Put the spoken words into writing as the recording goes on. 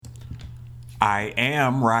I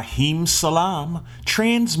am Raheem Salam,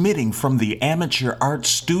 transmitting from the Amateur Art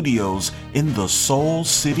Studios in the Soul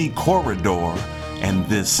City Corridor, and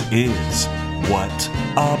this is What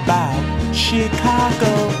About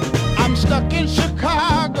Chicago? I'm stuck in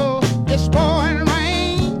Chicago, it's pouring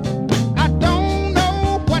rain, I don't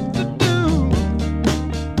know what to do.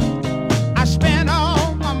 I spent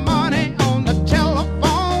all my money on the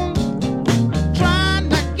telephone,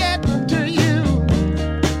 trying to get to you.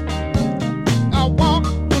 I walk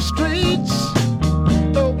the streets,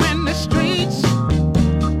 the windy streets,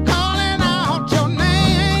 calling out your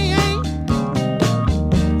name.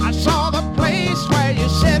 I saw the place where you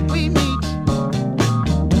said we meet,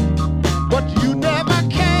 but you never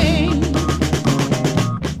came.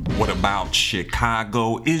 What About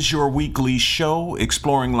Chicago is your weekly show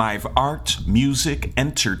exploring live art, music,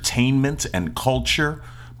 entertainment, and culture,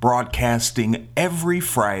 broadcasting every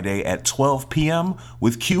Friday at 12 p.m.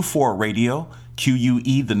 with Q4 Radio,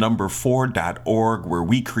 QUE the number 4.org, where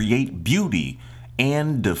we create beauty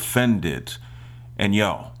and defend it. And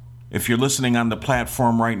yo, if you're listening on the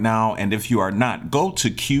platform right now, and if you are not, go to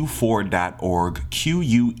q4.org,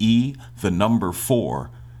 QUE the number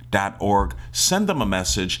 4.org, send them a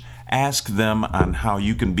message, ask them on how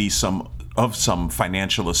you can be some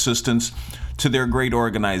financial assistance to their great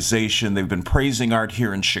organization. They've been praising art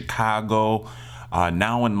here in Chicago,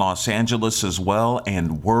 now in Los Angeles as well,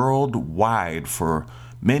 and worldwide for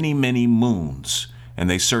many, many moons. And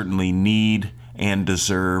they certainly need and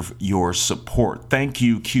deserve your support. Thank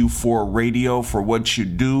you, Q4 Radio, for what you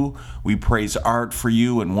do. We praise art for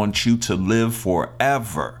you and want you to live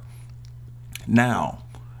forever. Now,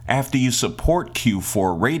 after you support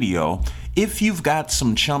Q4 Radio, if you've got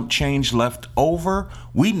some chump change left over,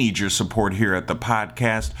 we need your support here at the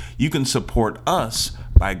podcast. You can support us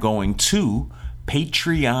by going to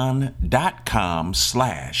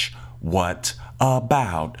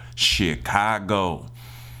patreon.com/whataboutchicago.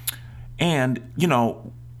 And,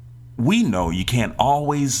 we know you can't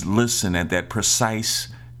always listen at that precise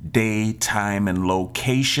day, time, and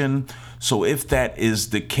location. So if that is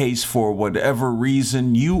the case for whatever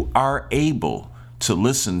reason, you are able to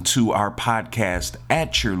listen to our podcast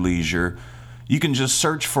at your leisure. You can just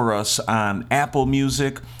search for us on Apple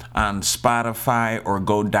Music, on Spotify, or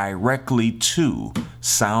go directly to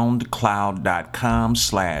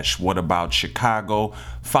soundcloud.com/whataboutchicago.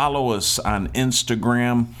 Follow us on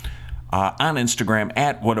Instagram.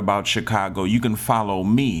 At What About Chicago. You can follow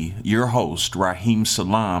me, your host, Raheem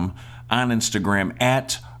Salam, on Instagram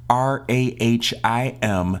at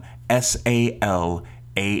RAHIMSALAAM.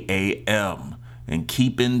 And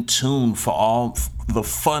keep in tune for all the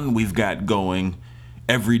fun we've got going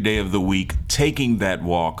every day of the week, taking that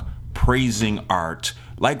walk, praising art,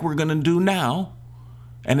 like we're going to do now.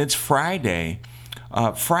 And it's Friday,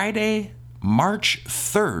 March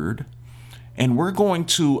 3rd. And we're going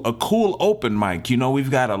to a cool open mic.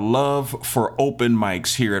 We've got a love for open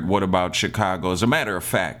mics here at What About Chicago. As a matter of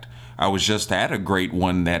fact, I was just at a great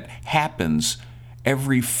one that happens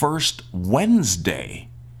every first Wednesday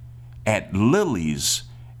at Lily's.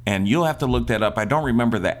 And you'll have to look that up. I don't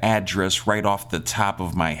remember the address right off the top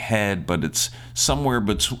of my head, but it's somewhere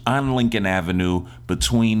on Lincoln Avenue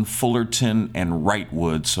between Fullerton and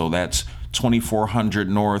Wrightwood. So that's 2400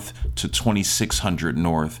 North to 2600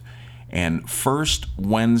 North. And first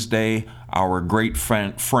Wednesday, our great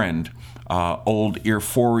friend, old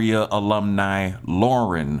Euphoria alumni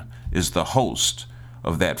Lauren, is the host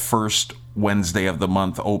of that first Wednesday of the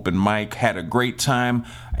month open mic. Had a great time,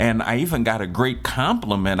 and I even got a great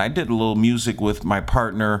compliment. I did a little music with my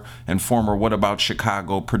partner and former What About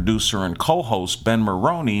Chicago producer and co-host Ben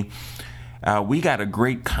Maroney. We got a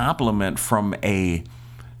great compliment from a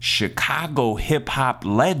Chicago hip-hop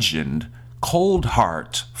legend, Cold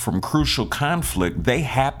Heart from Crucial Conflict. They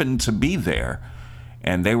happened to be there,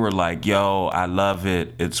 and they were like, yo, I love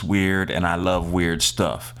it, it's weird, and I love weird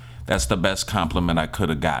stuff. That's the best compliment I could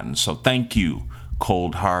have gotten. So thank you,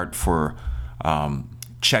 Cold Heart, for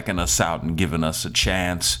checking us out and giving us a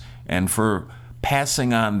chance, and for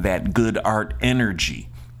passing on that good art energy,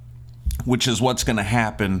 which is what's going to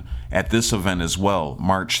happen at this event as well.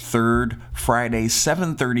 March 3rd, Friday,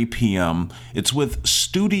 7:30 p.m. It's with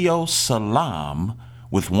Studio Salam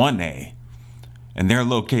with 1A. And they're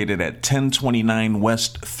located at 1029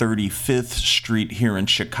 West 35th Street here in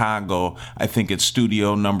Chicago. I think it's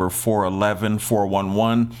studio number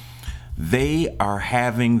 411. They are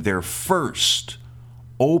having their first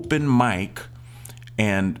open mic,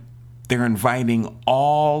 and they're inviting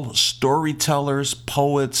all storytellers,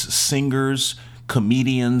 poets, singers,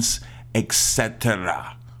 comedians,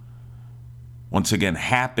 etc. Once again,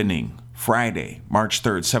 happening Friday, March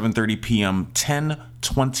 3rd, 7:30 p.m.,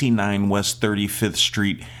 1029 West 35th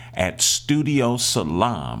Street at Studio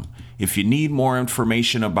Salam. If you need more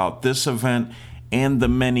information about this event and the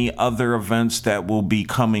many other events that will be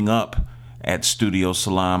coming up at Studio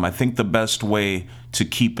Salam, I think the best way to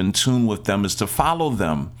keep in tune with them is to follow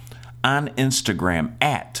them on Instagram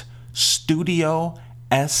at Studio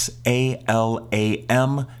SALAM.CHI.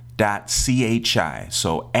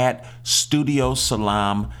 So at Studio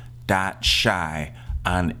Salam.shy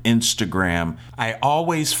on Instagram. I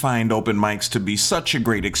always find open mics to be such a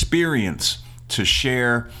great experience to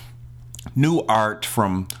share new art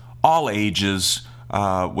from all ages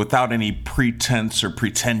without any pretense or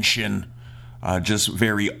pretension, just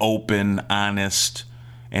very open, honest,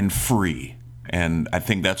 and free. And I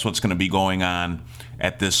think that's what's going to be going on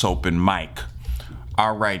at this open mic.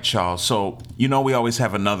 All right, y'all. So, we always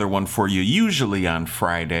have another one for you, usually on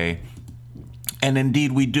Friday. And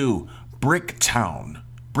indeed we do. Bricktown,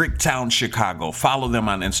 Chicago. Follow them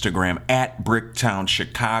on Instagram at Bricktown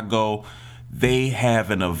Chicago. They have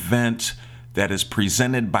an event that is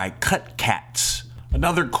presented by Cut Cats.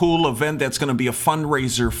 Another cool event that's going to be a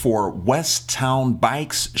fundraiser for Westtown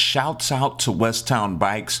Bikes. Shouts out to Westtown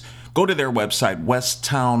Bikes. Go to their website,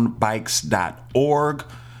 westtownbikes.org.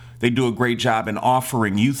 They do a great job in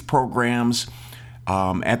offering youth programs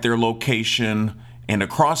at their location and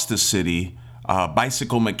across the city.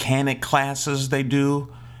 Bicycle mechanic classes they do,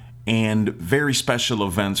 and very special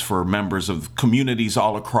events for members of communities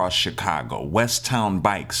all across Chicago.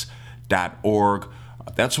 westtownbikes.org.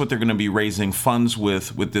 That's what they're going to be raising funds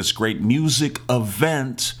with this great music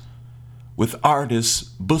event with artists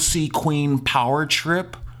Bussy Queen Power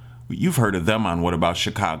Trip. You've heard of them on What About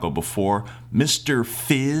Chicago before. Mr.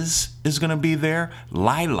 Fizz is going to be there.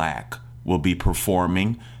 Lilac will be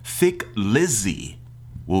performing. Thick Lizzy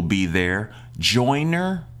will be there.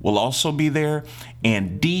 Joyner will also be there.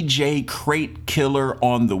 And DJ Crate Killer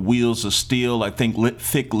on the Wheels of Steel. I think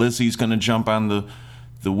Thick Lizzy's going to jump on the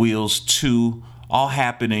wheels too. All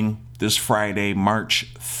happening this Friday,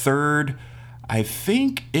 March 3rd. I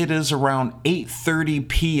think it is around 8:30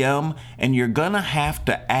 p.m. and you're going to have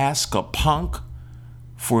to ask a punk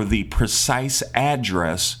for the precise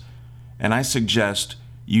address. And I suggest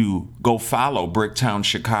you go follow Bricktown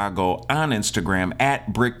Chicago on Instagram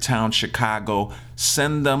at Bricktown Chicago.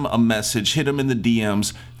 Send them a message, hit them in the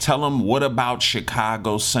DMs, tell them What About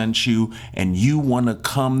Chicago sent you, and you want to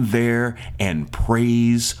come there and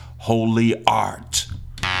praise holy art.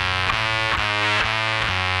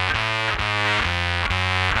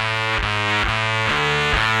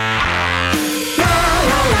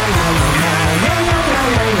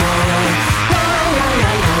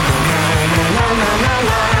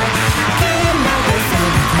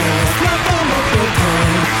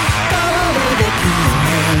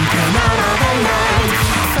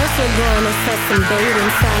 Some bait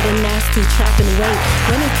inside a nasty trap and wait.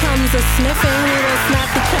 When it comes to sniffing, we will snap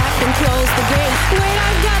the trap and close the gate. Wait,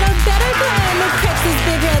 I've got a better plan. We'll catch this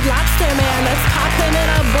big red lobster man that's popping in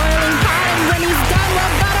a boiling pot, and when he's done,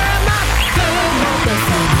 we'll butter him up. Filling up the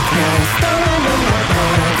sunrise, throwing in the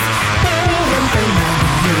birds, burying him for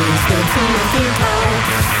 9 years, dancing with your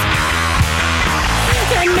toes.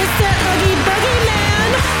 And Mr. Oogie Boogie Man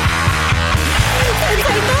can take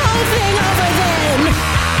the whole thing over then.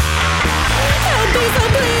 So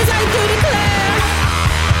please, I do declare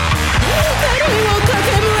that he will cook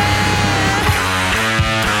him rare.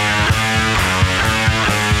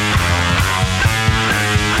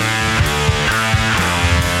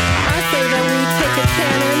 I say that we take a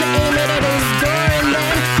cannon, aim it at his door, and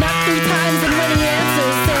then knock 3 times, and when he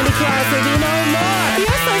answers, Sandy Claus will be no more.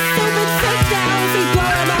 You're so stupid, sit down, we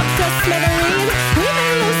blow him up to smithereen. We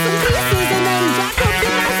may lose some pieces, and then Jack will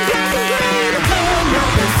give us black and green. Blowing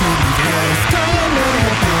up the Santa Claus,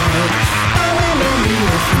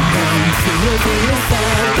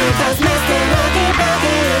 because Mr. Oogie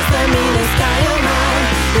Boogie is the meanest guy around.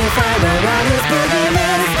 If I were on his boogie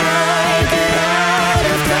list, I'd get out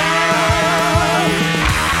of town.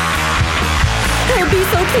 He'll be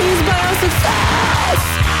so pleased by our success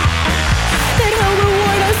that he'll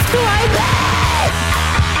reward us twice.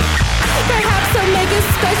 Perhaps he'll make a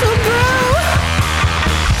special brew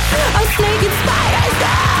of snake and spider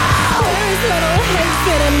dough. There's little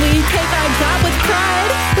Higson and we take our job with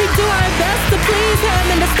pride. We do our best to please him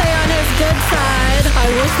and to stay on his good side. I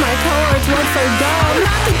wish my cohorts weren't so dumb.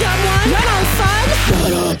 Not the dumb one. You're no fun.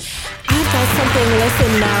 Shut up. I've Try something,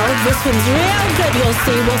 listen now. This one's real good, you'll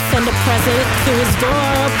see. We'll send a present to his door.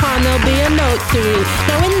 Upon there'll be a note to read.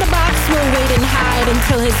 Now in the box we'll wait and hide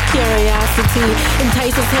until his curiosity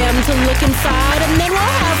entices him to look inside, and then we'll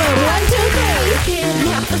have a 1, 2, 3.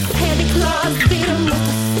 Kidnap the Santa Claus, beat him with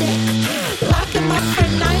a stick. Lock him up for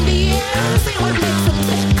 90 years, see what makes him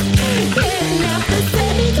tick. Kidnap the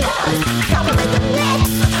Santa Claus, cover him in the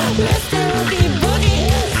next. Mr. Oogie Boogie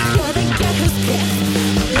is gonna get his kiss.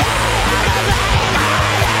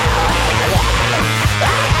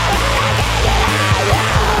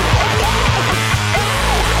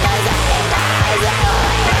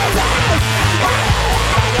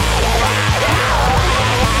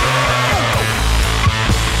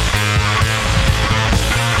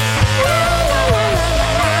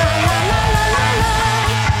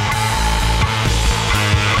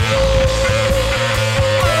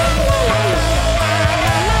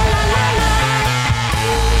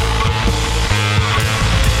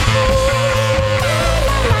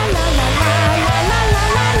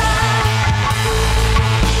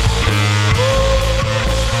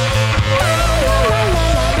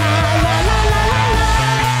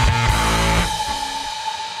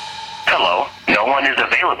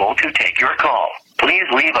 To take your call. Please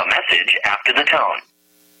leave a message after the tone.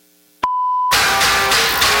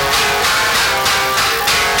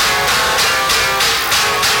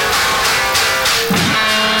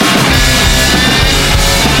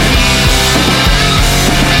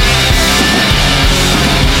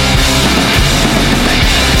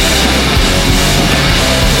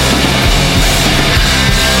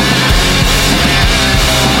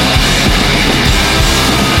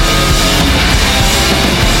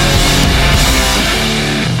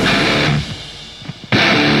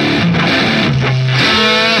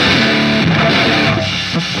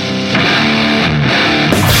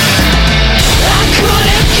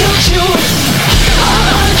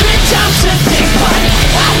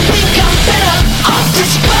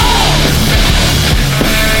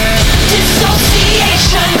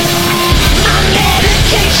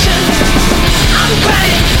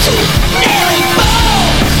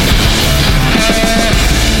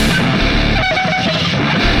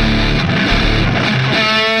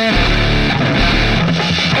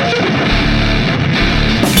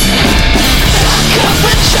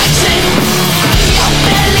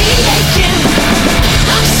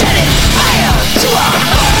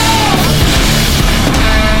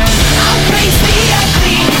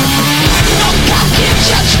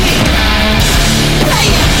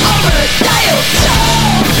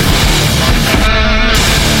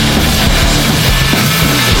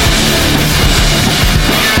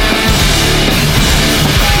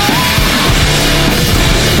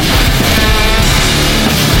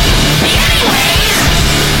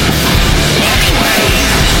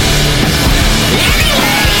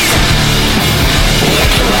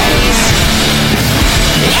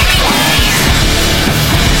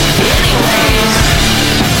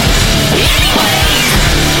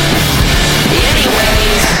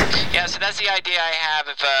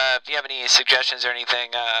 Suggestions or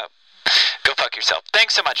anything, go fuck yourself.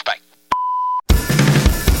 Thanks so much. Bye.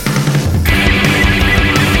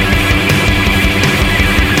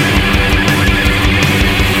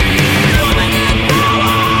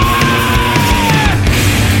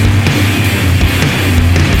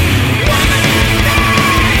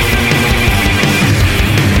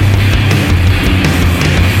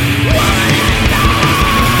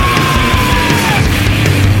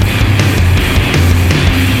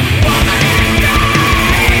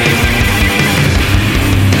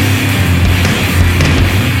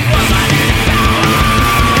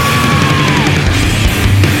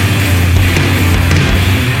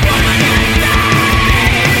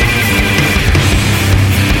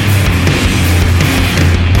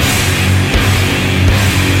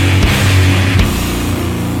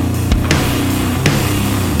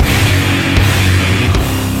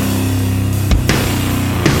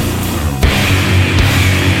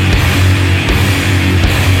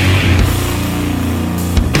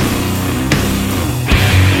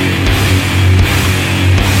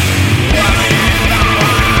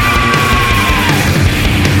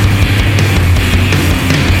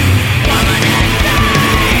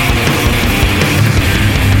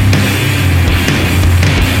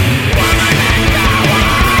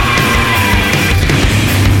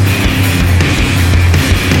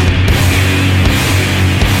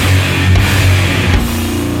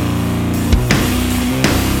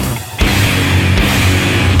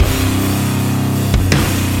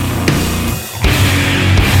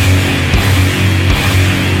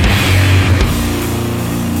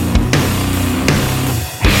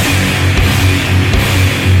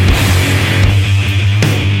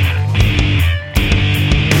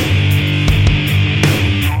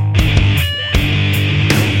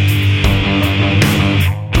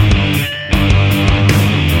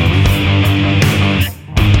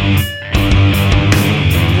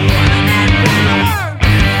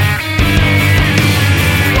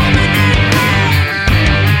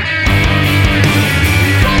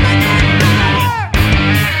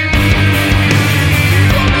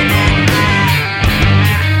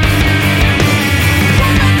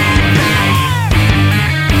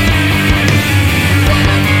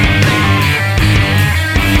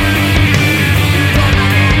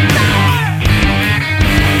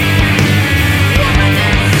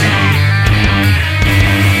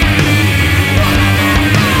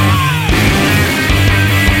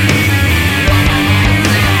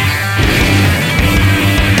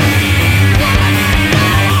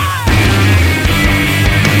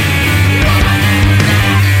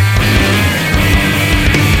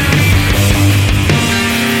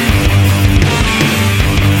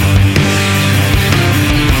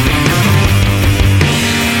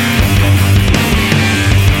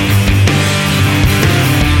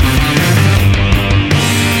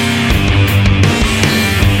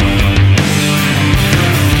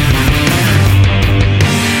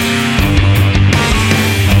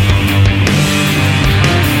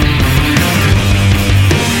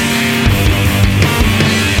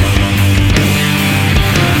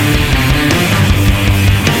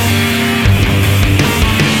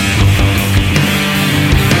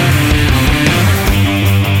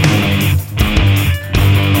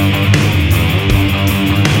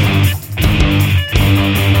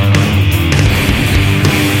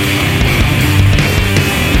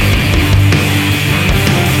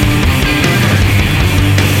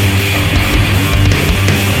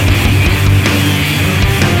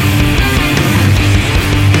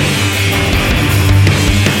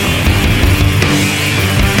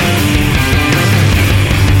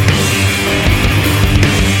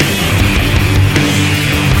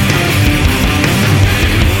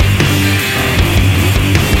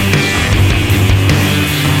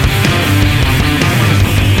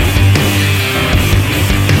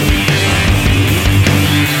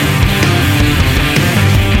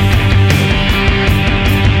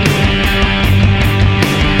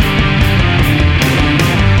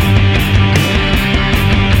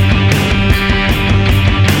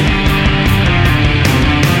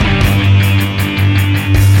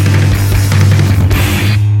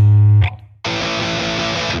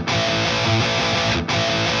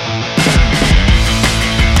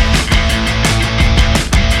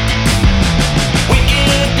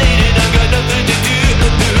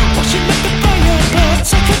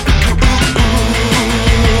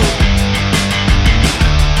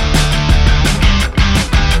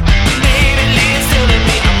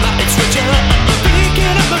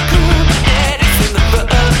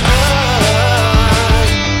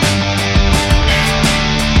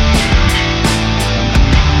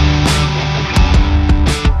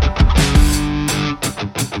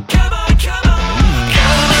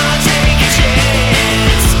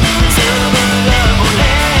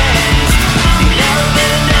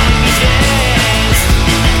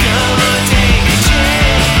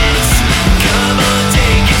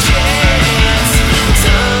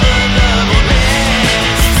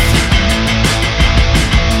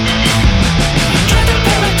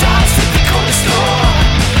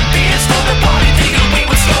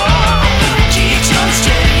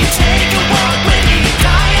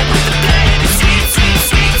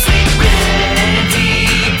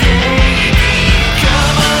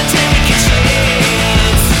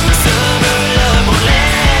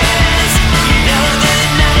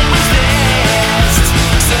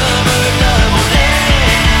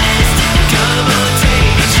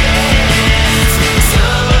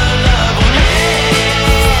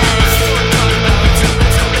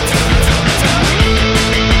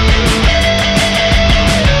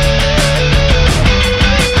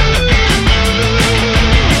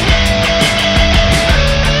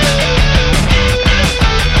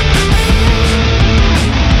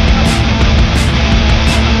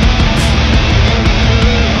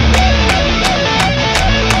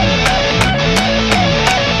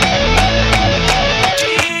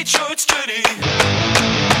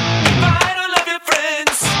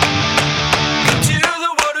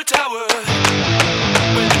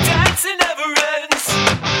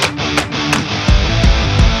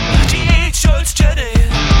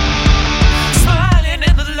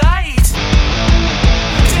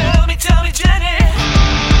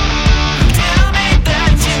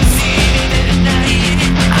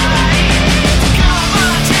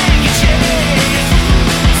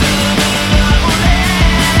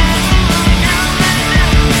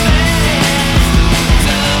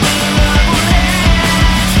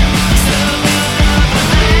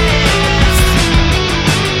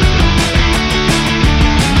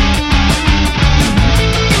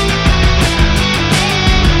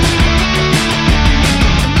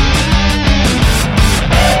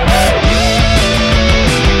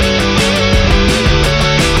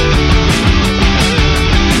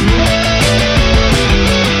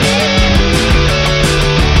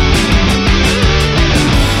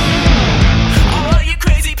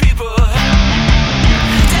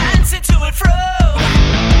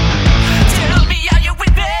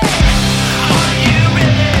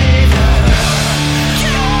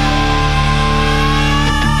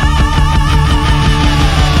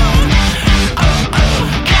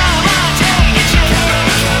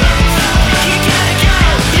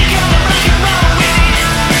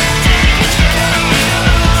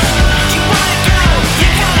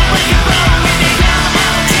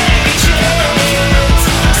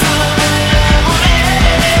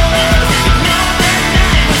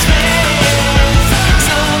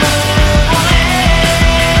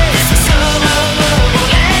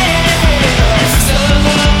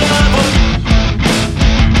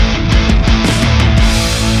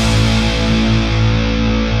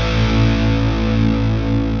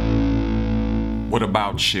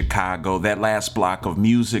 Chicago. That last block of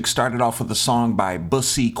music started off with a song by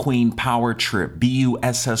Bussy Queen Power Trip,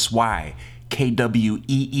 Bussy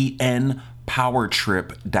KWEEN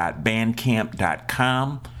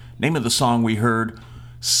powertrip.bandcamp.com. Name of the song we heard,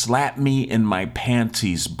 Slap Me in My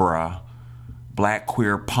Panties, Bruh. Black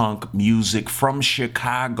queer punk music from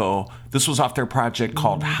Chicago. This was off their project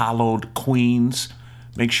called Hollowed Queens.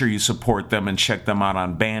 Make sure you support them and check them out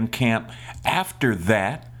on Bandcamp. After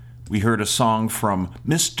that, we heard a song from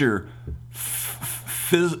Mr.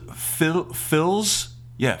 Phils.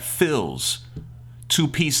 Yeah, Phils.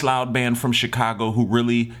 Two-piece loud band from Chicago who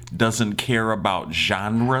really doesn't care about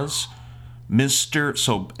genres.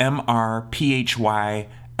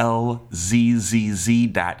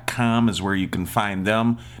 MrPhylzzz.com is where you can find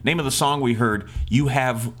them. Name of the song we heard, You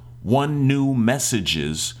Have One New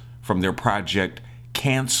Messages, from their project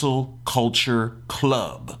Cancel Culture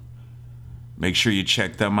Club. Make sure you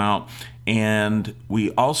check them out. And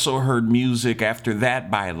we also heard music after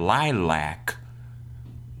that by Lilac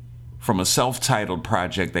from a self-titled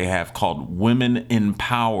project they have called Women in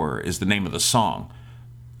Power is the name of the song.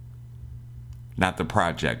 Not the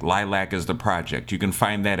project. Lilac is the project. You can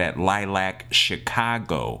find that at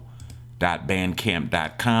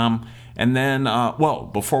lilacchicago.bandcamp.com. And then,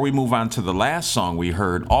 before we move on to the last song we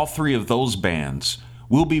heard, all three of those bands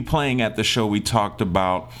will be playing at the show we talked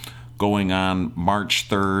about going on March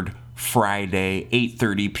 3rd, Friday,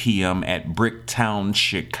 8:30 p.m. at Bricktown,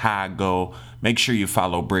 Chicago. Make sure you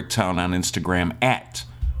follow Bricktown on Instagram at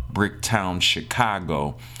Bricktown,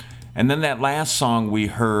 Chicago. And then that last song we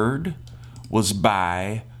heard was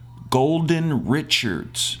by Golden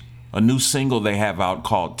Richards, a new single they have out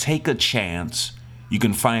called Take a Chance. You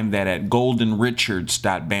can find that at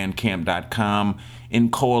goldenrichards.bandcamp.com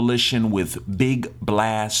in coalition with Big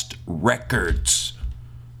Blast Records.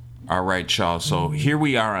 All right, y'all. So here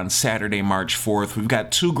we are on Saturday, March 4th. We've got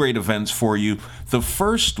two great events for you. The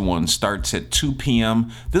first one starts at 2 p.m.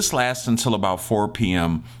 This lasts until about 4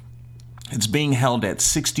 p.m. It's being held at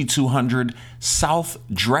 6200 South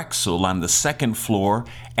Drexel on the second floor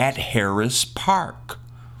at Harris Park.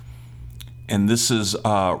 And this is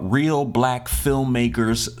Real Black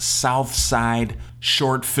Filmmakers Southside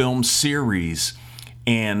Short Film Series.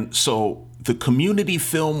 And so the Community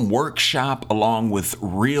Film Workshop, along with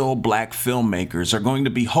Real Black Filmmakers, are going to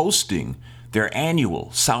be hosting their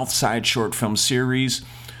annual Southside Short Film Series.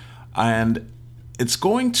 And it's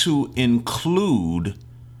going to include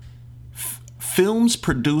films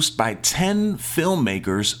produced by 10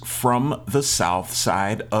 filmmakers from the South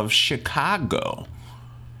Side of Chicago.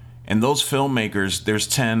 And those filmmakers, there's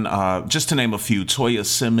 10, just to name a few, Toya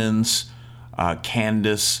Simmons,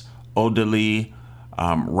 Candace Odalie,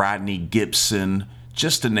 Rodney Gibson,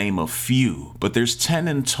 just to name a few. But there's 10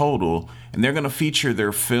 in total, and they're going to feature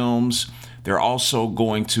their films. They're also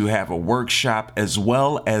going to have a workshop as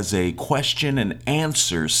well as a question and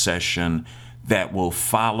answer session that will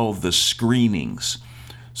follow the screenings.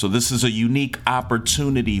 So this is a unique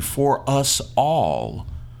opportunity for us all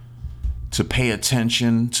to pay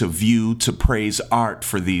attention, to view, to praise art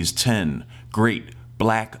for these 10 great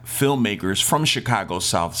black filmmakers from Chicago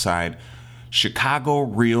Southside. Chicago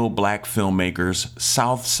Real Black Filmmakers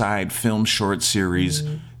Southside Film Short Series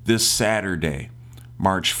this Saturday,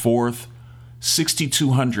 March 4th,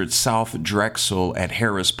 6200 South Drexel at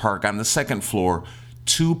Harris Park on the second floor,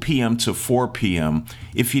 2 p.m. to 4 p.m.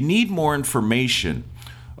 If you need more information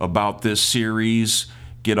about this series,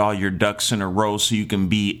 get all your ducks in a row so you can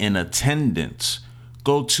be in attendance,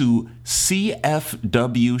 go to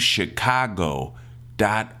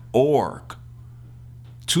cfwchicago.org,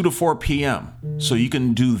 2 to 4 p.m. So you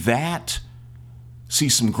can do that, see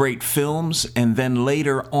some great films, and then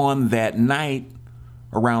later on that night,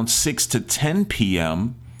 around 6 to 10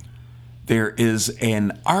 p.m., there is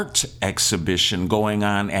an art exhibition going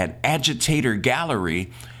on at Agitator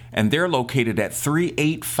Gallery, and they're located at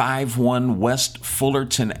 3851 West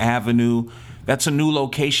Fullerton Avenue. That's a new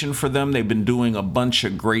location for them. They've been doing a bunch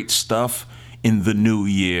of great stuff in the new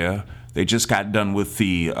year. They just got done with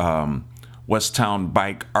the Westtown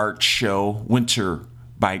Bike Art Show, Winter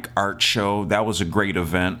Bike Art Show. That was a great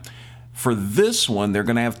event. For this one, they're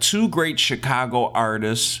going to have two great Chicago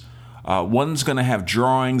artists. One's going to have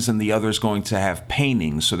drawings and the other's going to have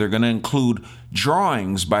paintings. So they're going to include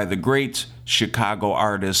drawings by the great Chicago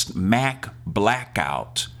artist Mac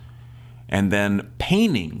Blackout, and then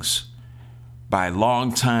paintings by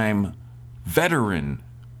longtime veteran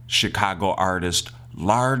Chicago artist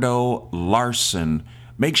Lardo Larson.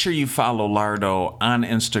 Make sure you follow Lardo on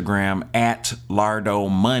Instagram at Lardo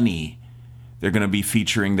Money. They're going to be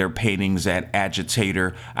featuring their paintings at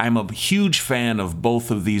Agitator. I'm a huge fan of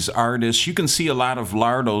both of these artists. You can see a lot of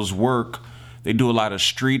Lardo's work. They do a lot of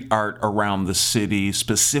street art around the city.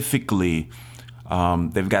 Specifically,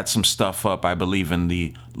 they've got some stuff up, I believe, in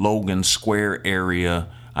the Logan Square area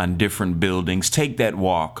on different buildings. Take that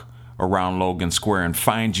walk around Logan Square and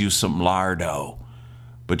find you some Lardo.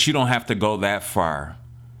 But you don't have to go that far.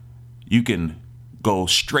 You can go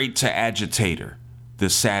straight to Agitator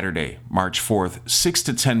this Saturday, March 4th, 6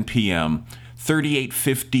 to 10 p.m.,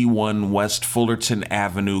 3851 West Fullerton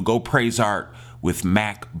Avenue. Go praise art with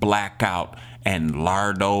Mac Blackout and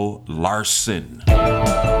Lardo Larson.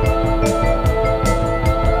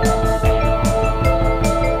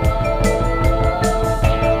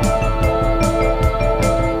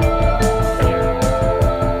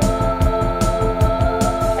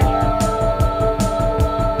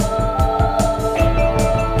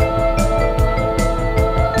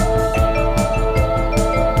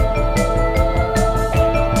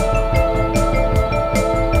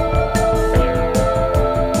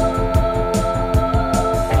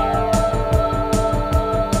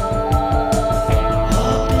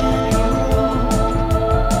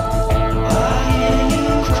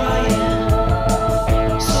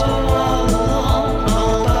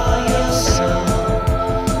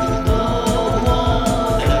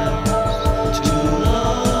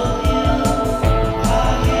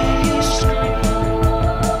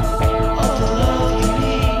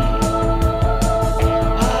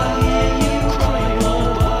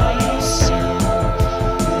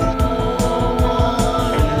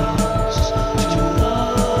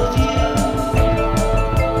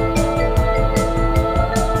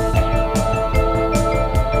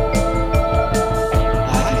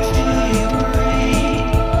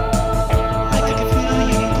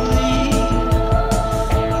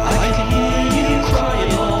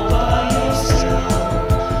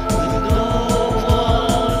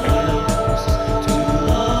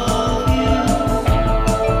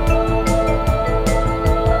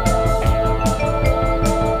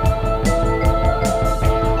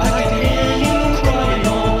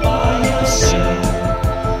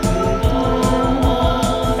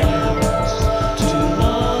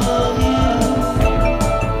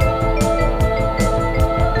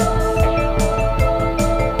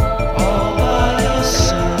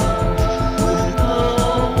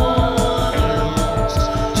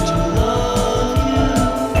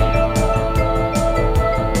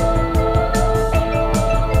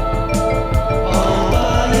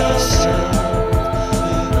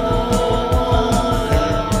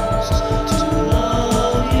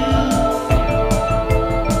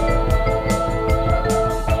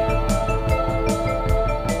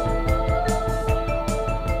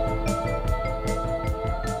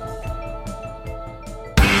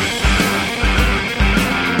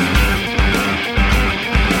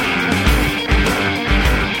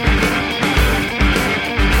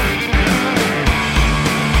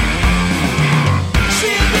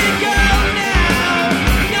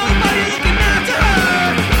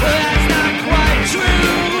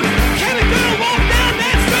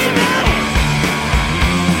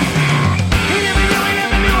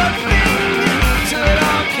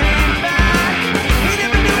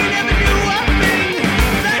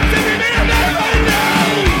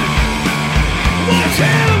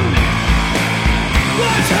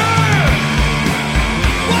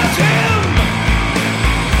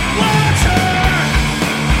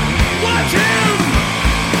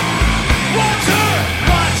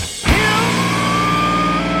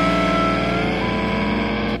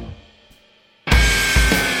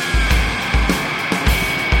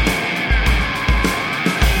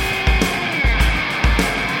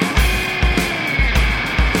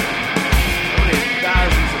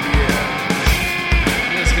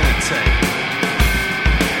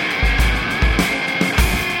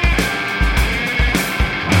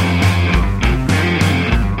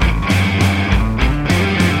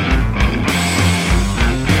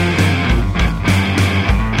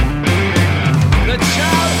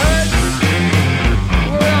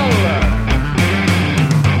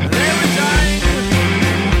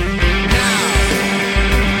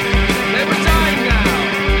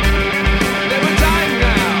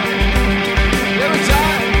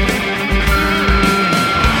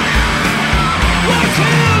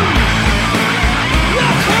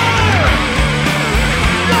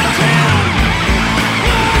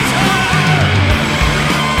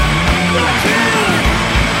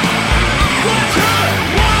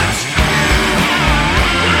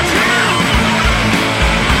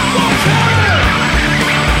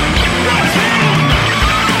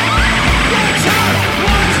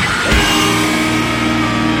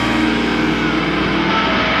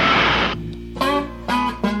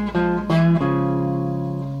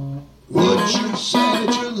 Would you say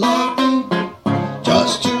that you love me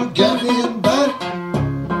just to get me in bed?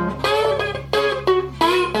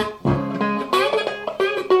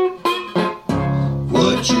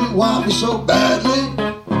 Would you want me so badly?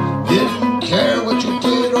 Didn't care what you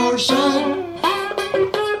did or said.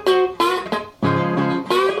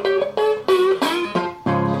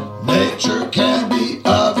 Nature can be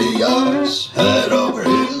obvious, head over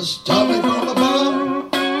heels, tummy from above.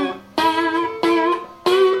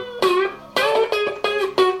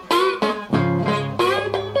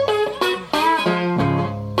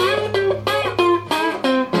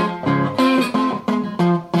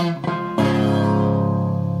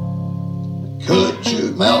 Could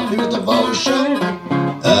you melt me with devotion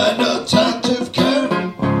and attentive care?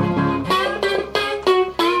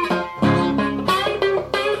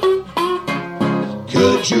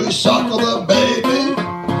 Could you suckle the baby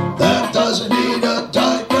that doesn't need a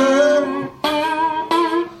diaper?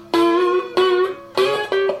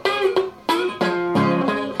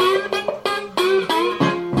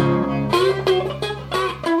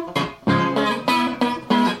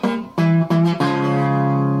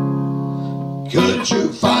 Could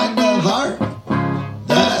you find a heart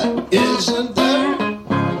that isn't there?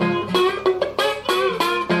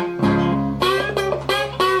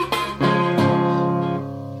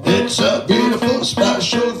 It's a beautiful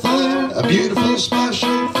special thing, a beautiful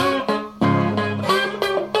special thing.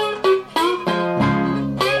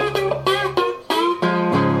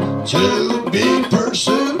 To be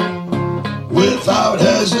pursued without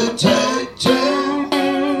hesitating.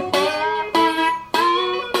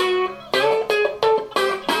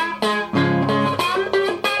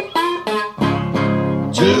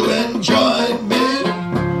 To enjoy me,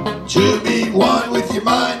 to be one with your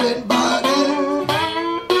mind and body.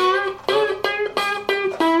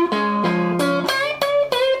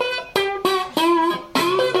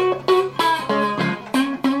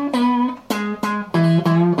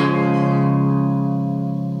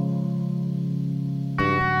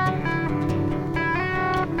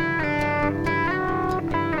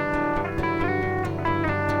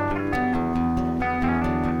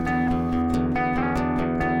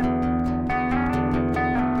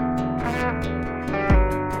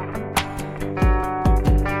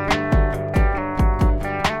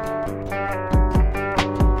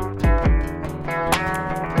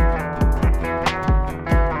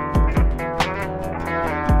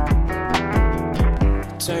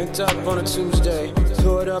 Tanked up on a Tuesday,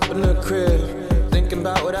 poured up in the crib, thinking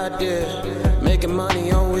about what I did, making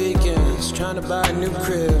money on weekends, trying to buy a new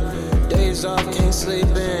crib. Days off, can't sleep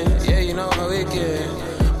in, yeah, you know how it get.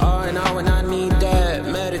 R&R when I need that,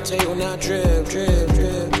 meditate when I drip.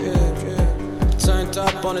 Tanked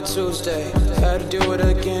up on a Tuesday, had to do it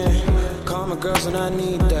again. Call my girls when I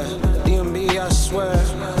need that. DMB, I swear,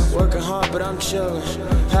 working hard but I'm chillin'.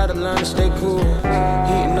 Had to learn to stay cool,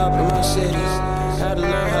 heating up in my city. Had to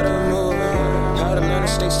learn how to move, how to learn to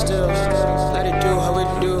stay still. Let it do how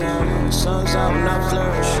it do. Sun's out and I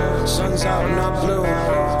flourish, sun's out and I bloom.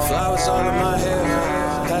 Flowers all in my hair,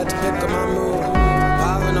 had to pick up my mood.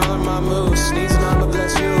 Piling all in my moves, sneezing, I'ma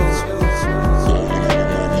bless you.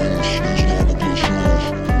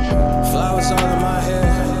 Flowers all in my hair,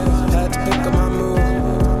 had to pick up my mood.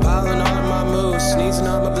 Piling all in my moves, sneezing,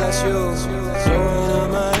 I'ma bless you. Blowing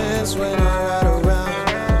on my hands when I ride around.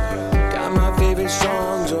 Got my favorite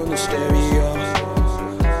songs on the stereo.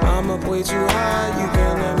 I'm up way too high, you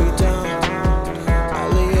can't let me down. I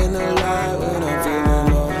lay in the light when I'm feeling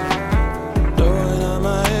low. Blowing on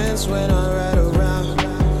my hands when I ride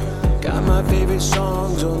around. Got my favorite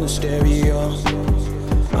songs on the stereo.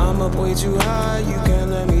 I'm up way too high, you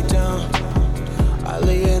can't let me down. I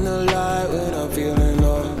lay in the light when I'm feeling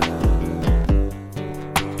low.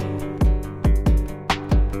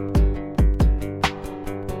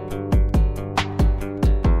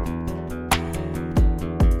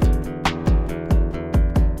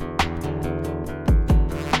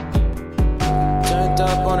 Turned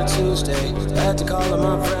up on a Tuesday, had to call on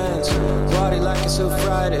my friends. Party like it's a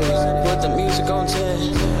Friday, put the music on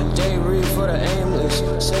 10. Day read for the aimless,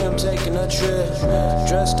 say I'm taking a trip.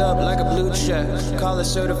 Dressed up like a blue check, call it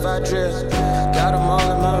certified drip. Got them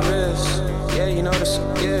all in my wrist, yeah, you know this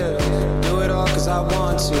a gift. Do it all cause I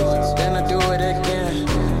want to, then I do it again.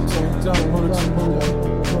 Turned up on a Tuesday,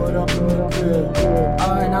 put up in the crib.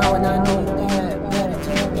 R&R when I need that,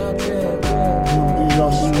 meditate on my drip.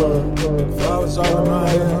 Flowers all in my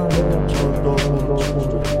head.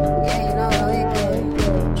 Yeah, you know how it goes.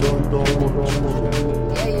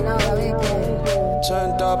 Yeah, you know how it goes.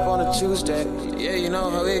 Turned up on a Tuesday, yeah, you know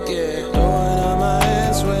how it get. Blowing on my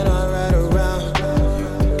hands when I ride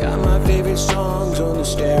around. Got my favorite songs on the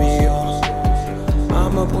stereo.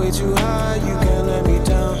 up way too high, you can't let me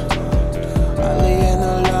down. I lay in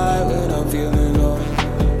the light when I'm feeling low.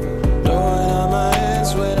 Throwing out my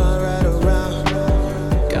hands when I ride around.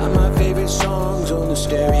 Got my favorite songs on the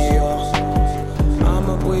stereo. I'm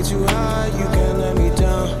up way too high, you can't let me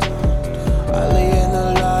down. I lay in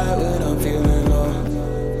the light when I'm feeling low.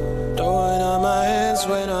 Throwing out my hands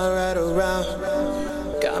when I ride around.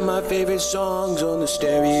 Got my favorite songs on the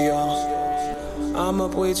stereo. I'm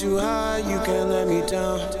up way too high, you can't let me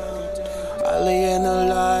down. I lay in the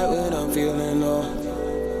light when I'm feeling low.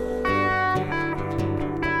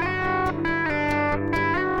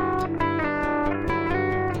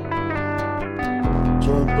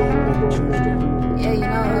 Yeah, you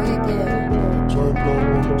know how we get.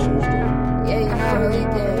 Yeah, you know how we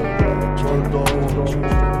get.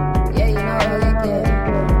 Yeah, you know how we get.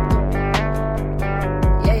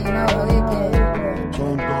 Yeah, you know how we get.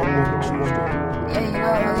 Yeah, you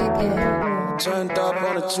know how we get. Turned up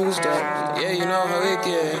on a Tuesday. Yeah, you know how we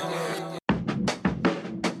get.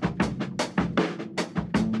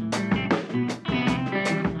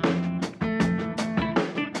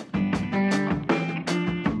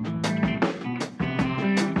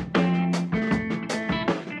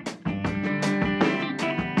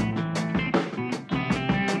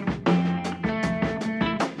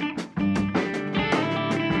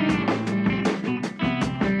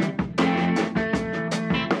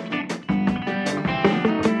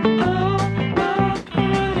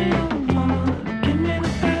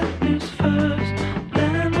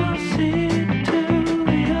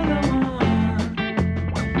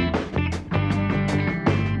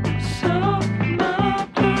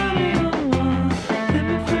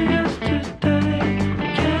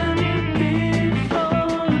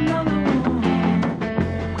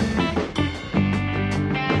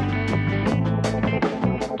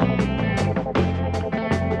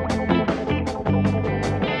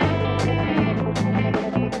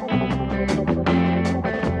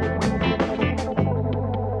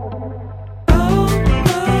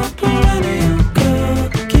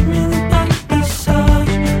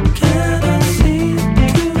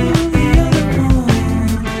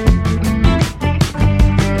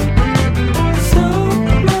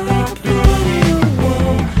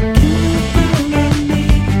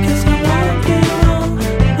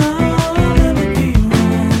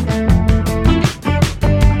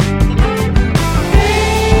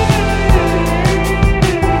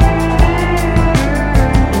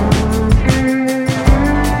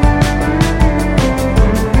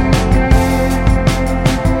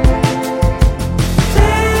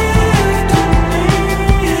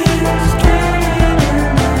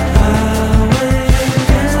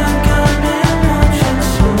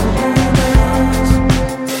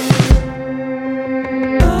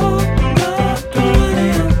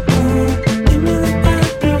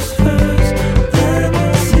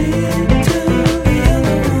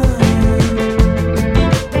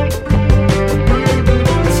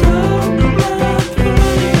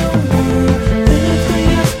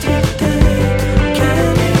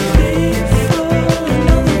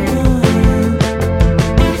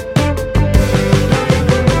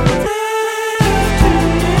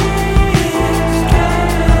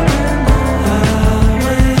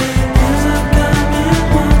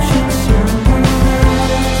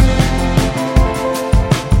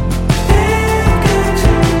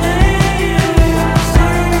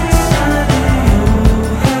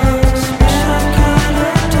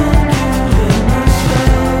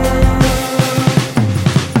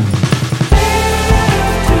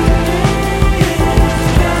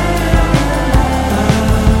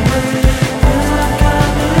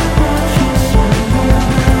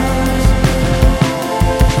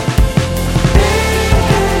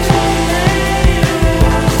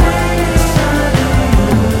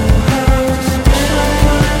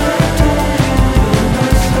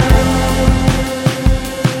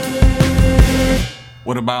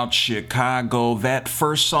 What about Chicago? That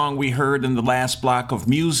first song we heard in the last block of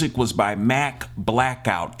music was by Mac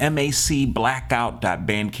Blackout,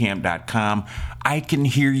 macblackout.bandcamp.com. I Can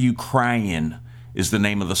Hear You Crying is the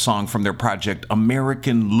name of the song from their project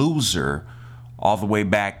American Loser, all the way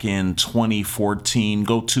back in 2014.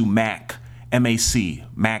 Go to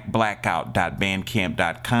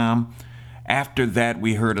macblackout.bandcamp.com. After that,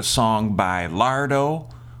 we heard a song by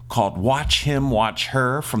Lardo called Watch Him, Watch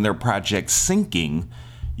Her from their project Sinking.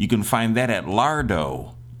 You can find that at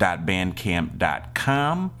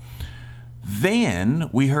lardo.bandcamp.com. Then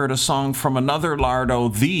we heard a song from another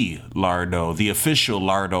Lardo, the official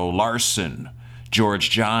Lardo Larson, George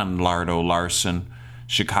John Lardo Larson,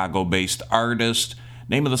 Chicago-based artist.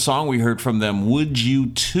 Name of the song we heard from them, Would You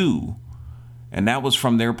Too? And that was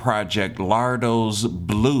from their project, Lardo's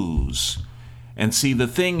Blues. And see, the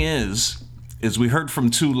thing is we heard from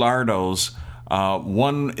two Lardos.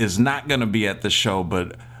 One is not going to be at the show,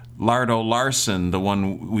 but Lardo Larson, the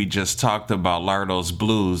one we just talked about, Lardo's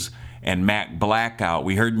Blues, and Mac Blackout.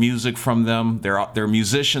 We heard music from them. They're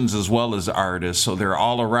musicians as well as artists, so they're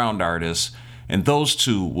all-around artists. And those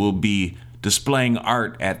two will be displaying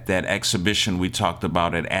art at that exhibition we talked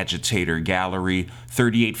about at Agitator Gallery,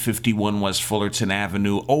 3851 West Fullerton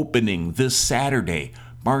Avenue, opening this Saturday,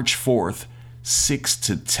 March 4th, 6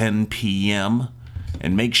 to 10 p.m.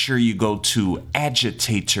 And make sure you go to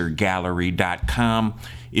agitatorgallery.com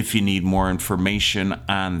if you need more information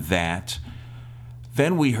on that.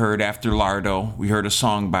 Then we heard, after Lardo, we heard a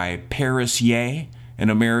song by Paris Ye, an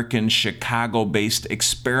American Chicago-based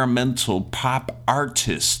experimental pop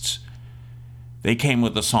artist. They came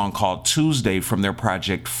with a song called Tuesday from their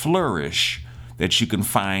project Flourish that you can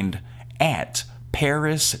find at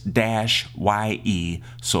Paris-YE,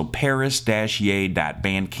 so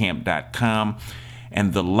paris-ye.bandcamp.com.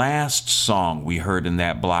 And the last song we heard in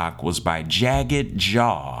that block was by Jagged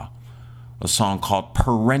Jaw, a song called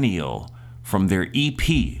Perennial from their EP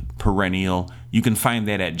Perennial. You can find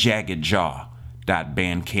that at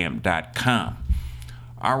jaggedjaw.bandcamp.com.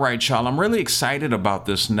 All right, y'all, I'm really excited about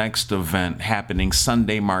this next event happening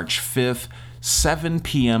Sunday, March 5th, 7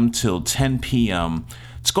 p.m. till 10 p.m.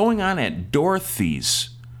 It's going on at Dorothy's,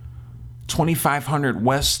 2500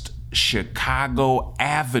 West Chicago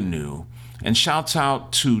Avenue. And shouts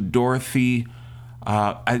out to Dorothy.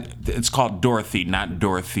 It's called Dorothy, not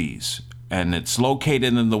Dorothy's. And it's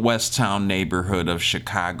located in the Westtown neighborhood of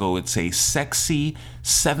Chicago. It's a sexy,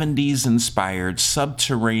 70s-inspired,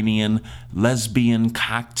 subterranean, lesbian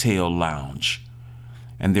cocktail lounge.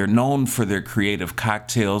 And they're known for their creative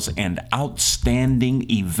cocktails and outstanding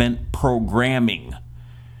event programming.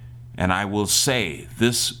 And I will say,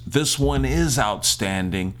 this one is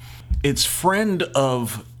outstanding. It's friend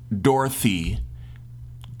of Dorothy,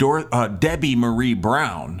 Debbie Marie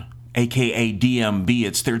Brown, a.k.a. DMB.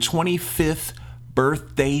 It's their 25th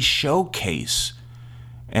birthday showcase.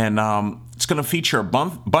 And it's going to feature a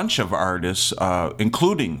bunch of artists,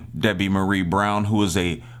 including Debbie Marie Brown, who is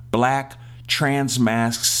a black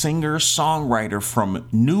trans-masked singer-songwriter from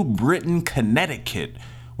New Britain, Connecticut,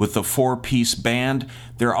 with a 4-piece band.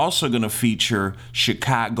 They're also going to feature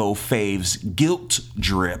Chicago faves Guilt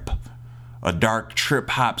Drip, a dark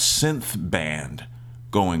trip-hop synth band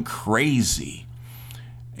going crazy.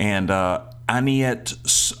 And Anayat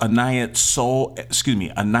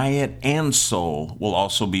and Soul will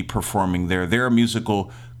also be performing there. They're a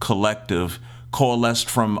musical collective coalesced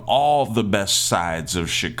from all the best sides of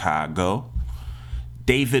Chicago.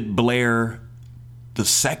 David Blair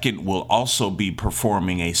II will also be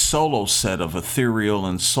performing a solo set of ethereal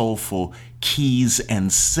and soulful keys and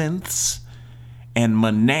synths. And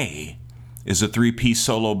Monet is a 3-piece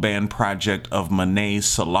solo band project of Monet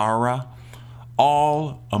Solara.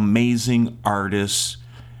 All amazing artists,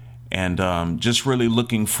 and just really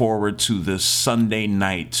looking forward to this Sunday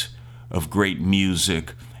night of great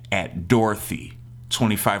music at Dorothy,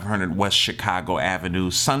 2500 West Chicago Avenue,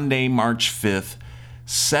 Sunday, March 5th,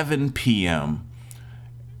 7 p.m.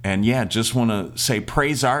 And yeah, just want to say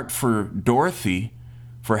praise art for Dorothy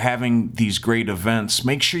for having these great events.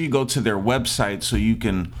 Make sure you go to their website so you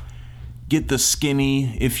can get the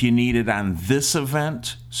skinny if you need it on this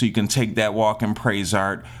event, so you can take that walk and praise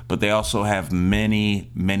art. But they also have many,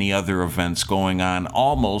 many other events going on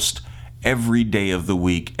almost every day of the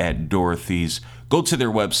week at Dorothy's. Go to their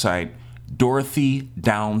website,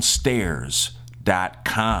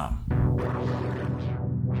 dorothydownstairs.com.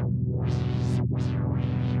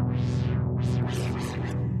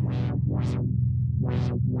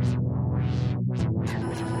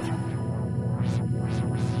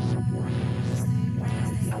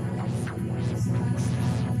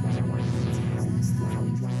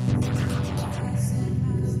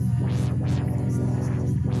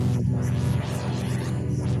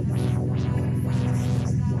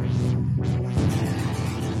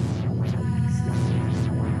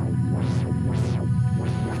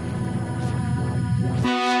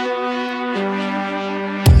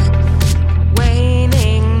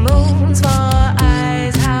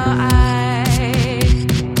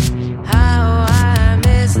 How I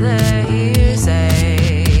miss the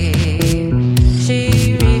hearsay.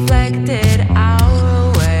 She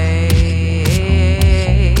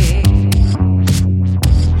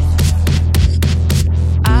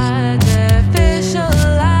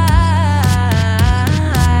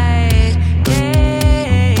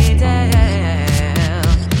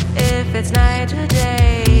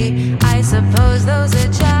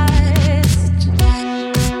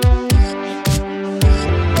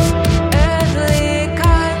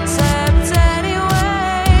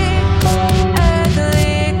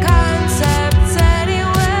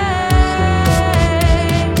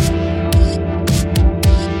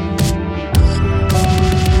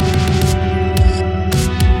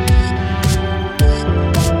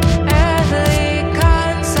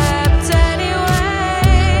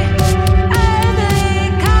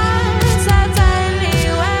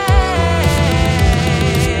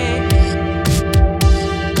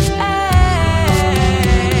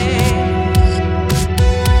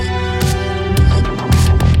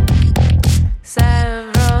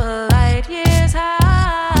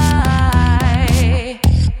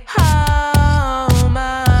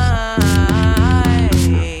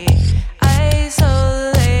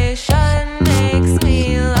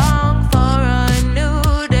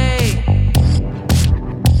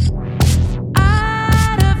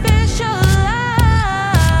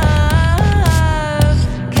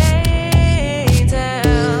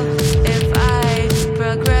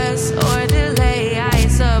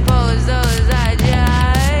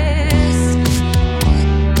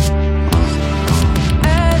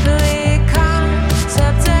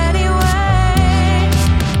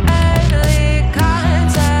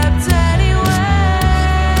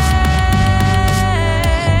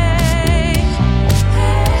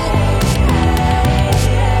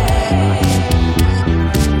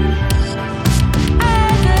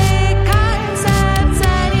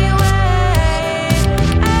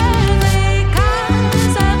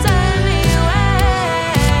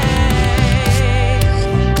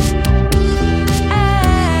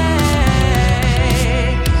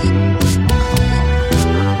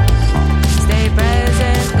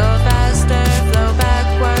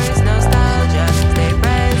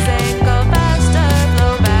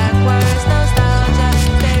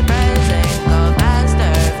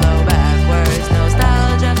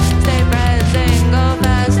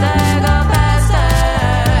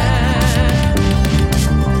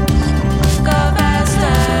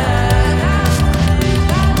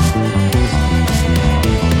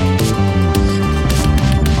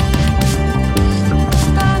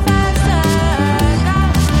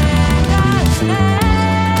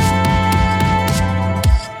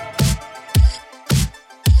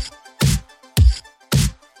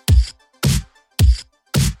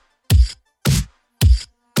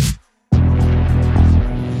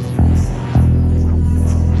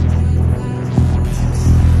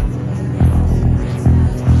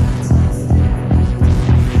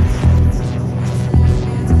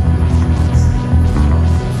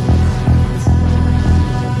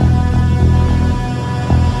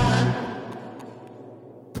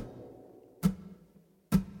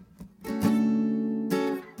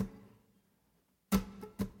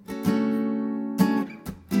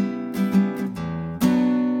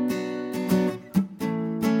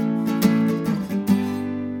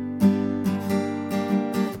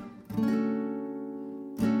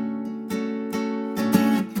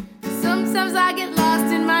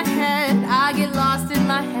my head. I get lost in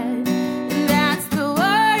my head. And that's the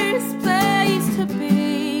worst place to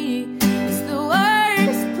be. It's the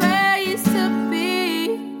worst place to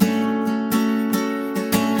be.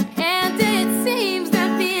 And it seems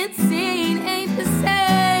that being seen ain't the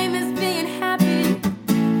same as being happy.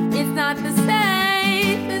 It's not the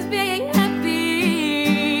same as being happy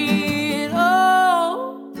at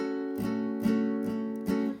all.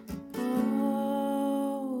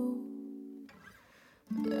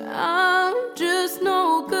 I'm just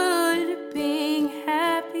no good at being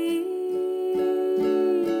happy.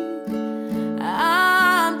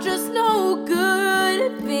 I'm just no good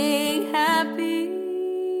at being happy.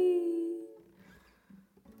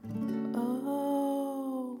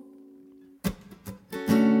 Oh.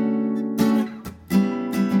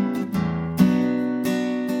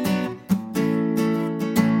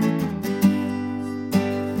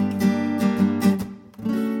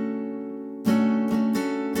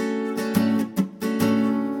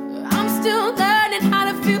 I'm still learning how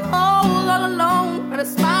to feel whole all alone. But a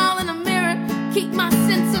smile in the mirror, keep my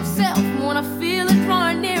sense of self. Wanna feel it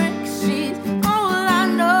drawing nearer, 'cause she's all I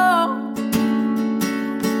know.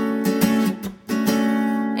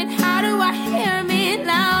 And how do I hear me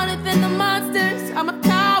louder than the monsters? I'm a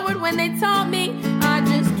coward when they taught me I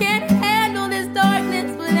just can't handle this darkness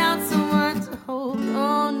without someone to hold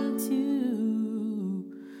on to.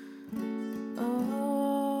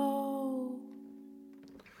 Oh.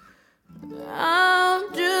 I'm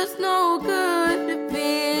just no good at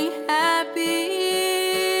being happy.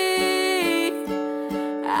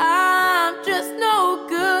 I'm just no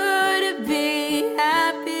good at being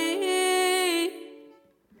happy.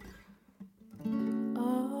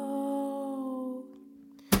 Oh.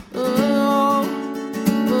 Oh.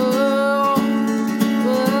 Oh.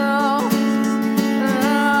 Oh.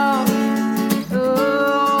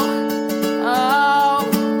 Oh. Oh.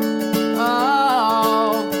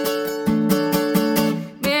 Oh.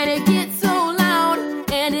 Man, it gets so loud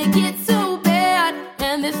and it gets so bad.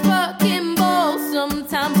 And this fucking bowl,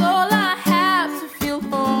 sometimes all I have to feel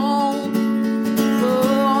home.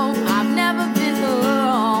 Oh, I've never been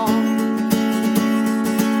alone.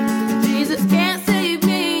 Jesus can't save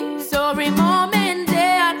me. Sorry, mom and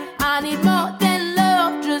dad. I need more than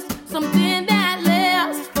love, just something that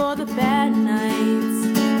lasts for the bad nights.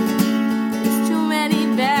 There's too many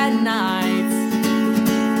bad nights.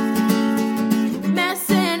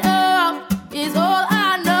 Messing up is all I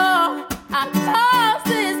know. I caused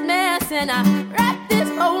this mess and I wrecked this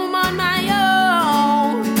home on my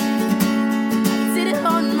own. I did it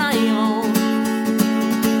on my own.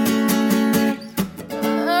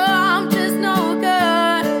 I'm just no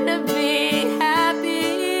good at being happy.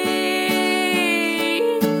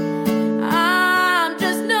 I'm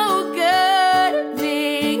just no good at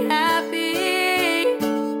being happy.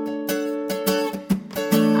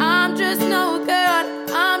 I'm just no good.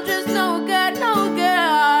 I'm just no good, no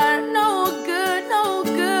good, no good, no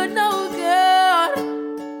good, no good.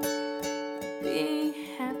 Being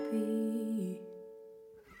happy.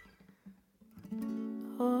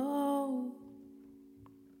 Oh.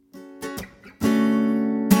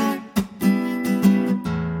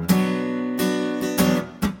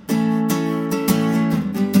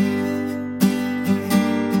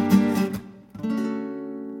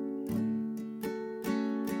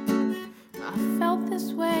 I felt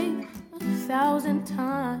this way 1,000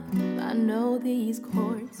 times. I know these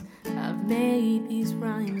chords. I've made these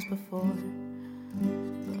rhymes before.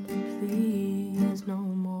 But please, no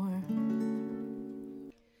more.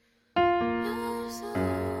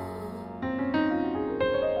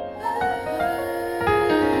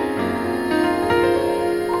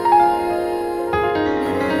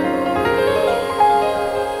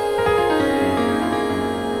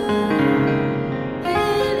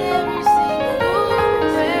 In every single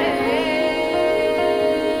way.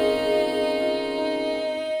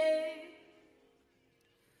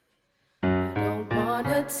 Don't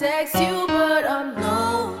wanna text you, but I'm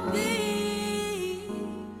lonely.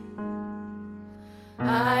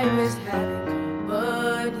 I was having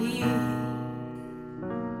company.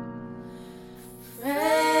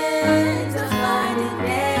 Friends are finding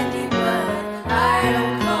Andy, but I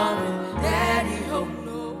don't call him daddy. Oh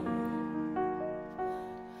no.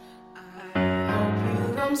 I hope you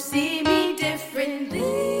don't see me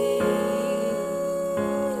differently.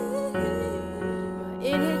 My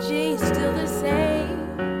energy's still the same.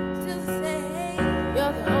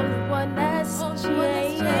 You're the only one that's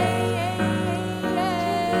changed. Baby,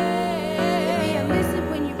 I listen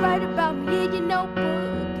when you write about me in your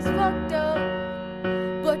notebook. It's fucked up,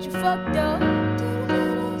 but you fucked up.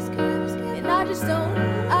 And I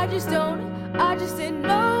just didn't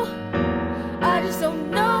know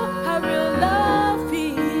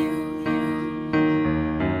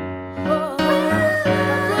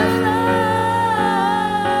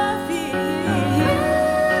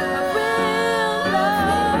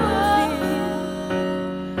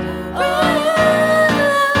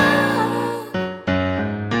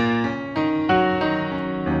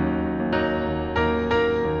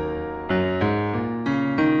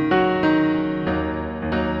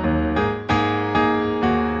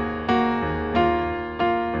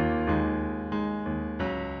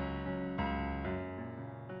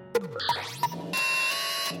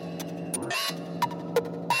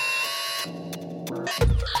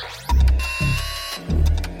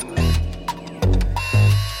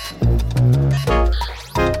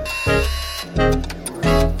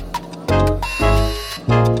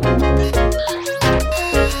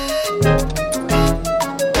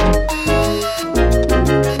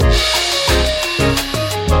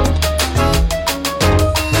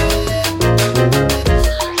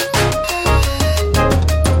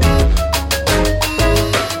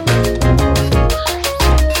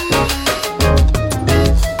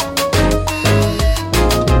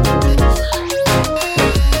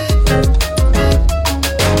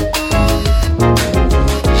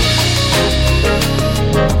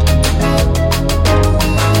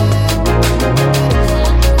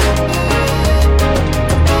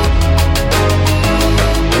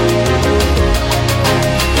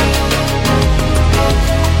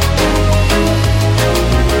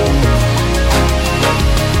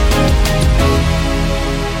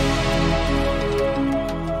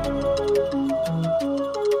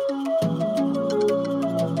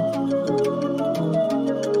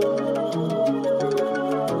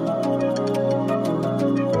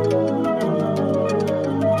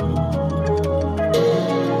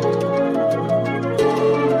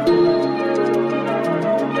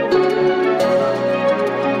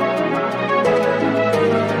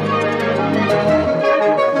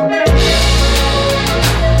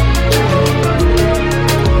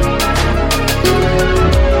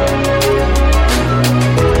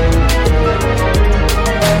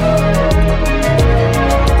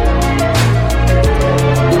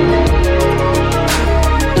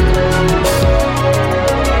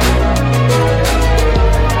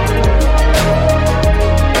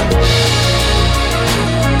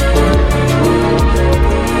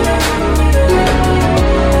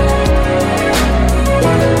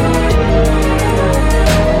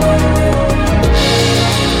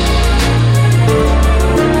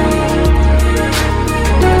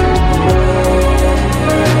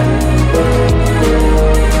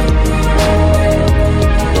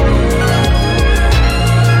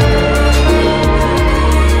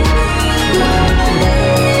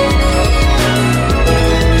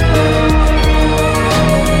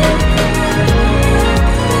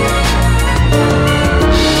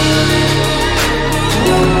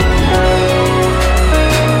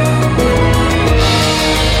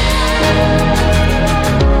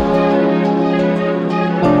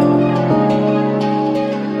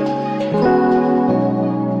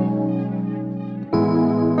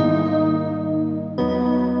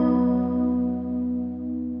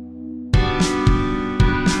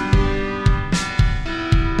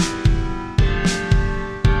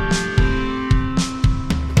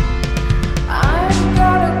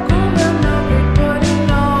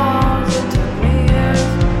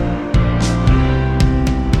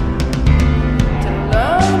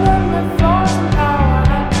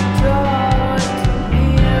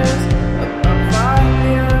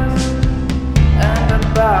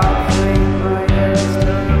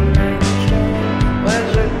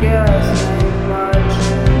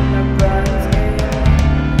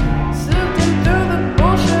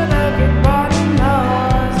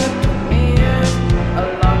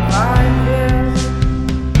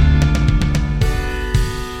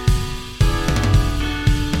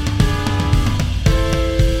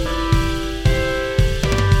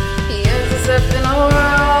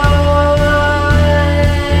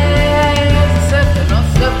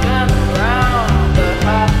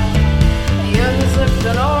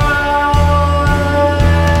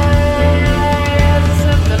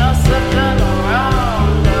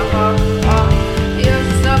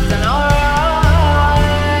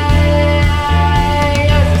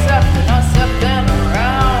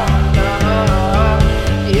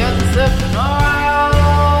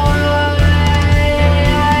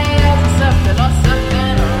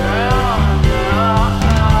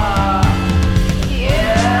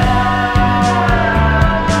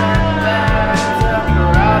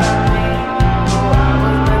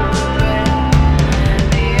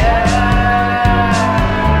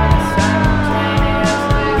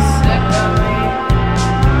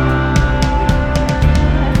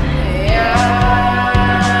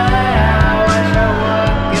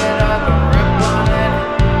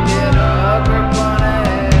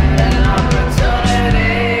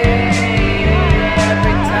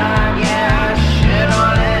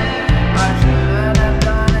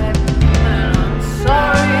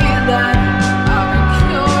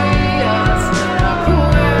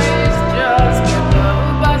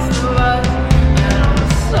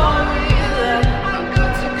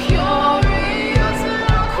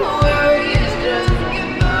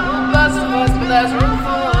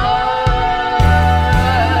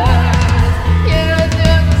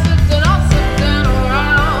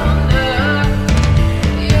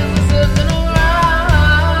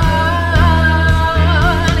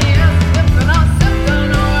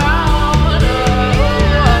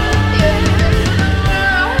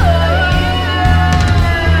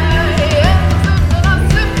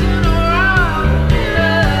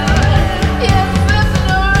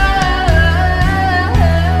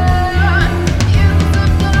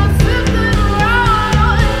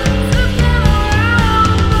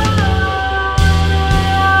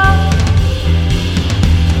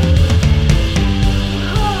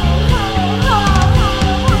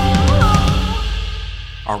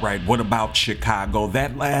right, what about Chicago?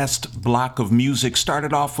 That last block of music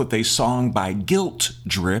started off with a song by Guilt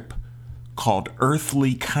Drip called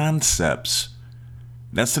Earthly Concepts.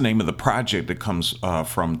 That's the name of the project it comes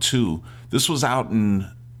from, too. This was out in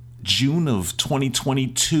June of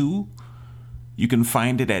 2022. You can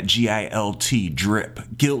find it at GILT Drip,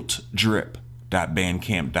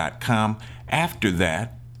 guiltdrip.bandcamp.com. After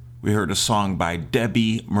that, we heard a song by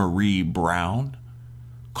Debbie Marie Brown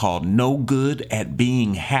called No Good at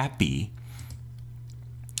Being Happy.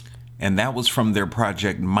 And that was from their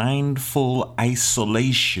project Mindful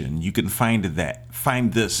Isolation. You can find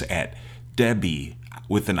this at Debbie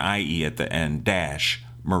with an IE at the end,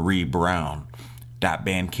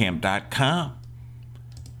 mariebrown.bandcamp.com.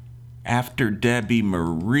 After Debbie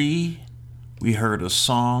Marie, we heard a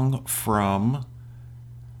song from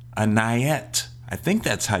Anayet. I think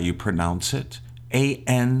that's how you pronounce it.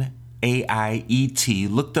 Anaiet.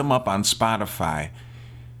 Look them up on Spotify.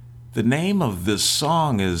 The name of this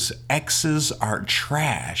song is Exes Are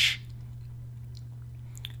Trash.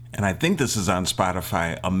 And I think this is on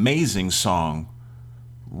Spotify. Amazing song.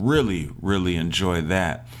 Really, really enjoyed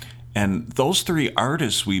that. And those three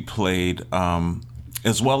artists we played,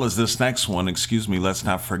 as well as this next one, let's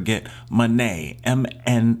not forget, Manae,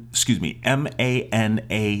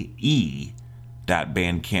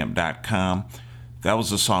 MANAE.bandcamp.com. That was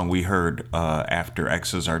the song we heard after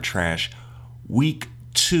Exes Are Trash. Week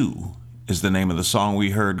 2 is the name of the song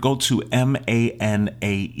we heard. Go to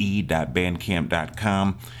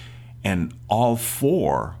MANAE.bandcamp.com. And all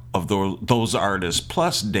four of those artists,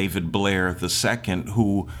 plus David Blair II,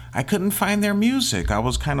 who I couldn't find their music. I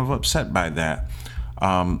was kind of upset by that.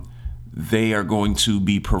 They are going to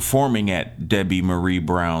be performing at Debbie Marie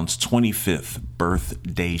Brown's 25th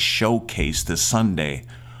birthday showcase this Sunday,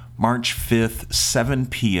 March 5th, 7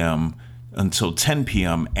 p.m. until 10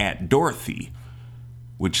 p.m. at Dorothy,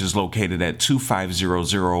 which is located at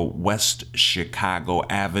 2500 West Chicago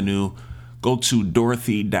Avenue. Go to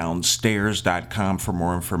dorothydownstairs.com for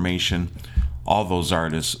more information. All those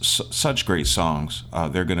artists, such great songs.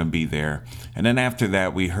 They're going to be there. And then after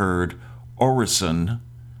that, we heard Orisun,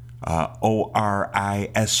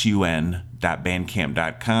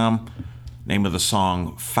 ORISUN.bandcamp.com. Name of the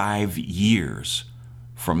song, 5 Years,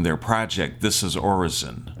 from their project, This Is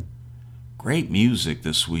Orisun. Great music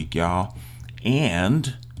this week, y'all.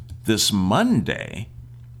 And this Monday,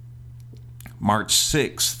 March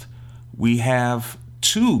 6th, we have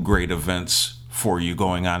 2 great events for you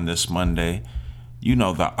going on this Monday. You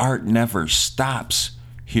know, the art never stops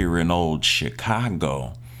here in old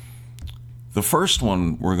Chicago. The first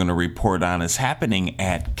one we're going to report on is happening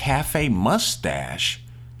at Cafe Mustache,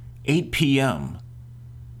 8 p.m.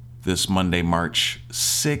 this Monday, March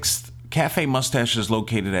 6th. Cafe Mustache is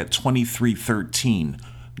located at 2313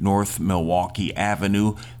 North Milwaukee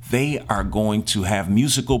Avenue. They are going to have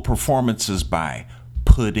musical performances by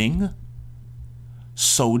Pudding,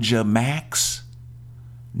 Soja Max,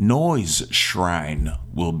 Noise Shrine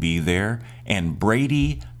will be there, and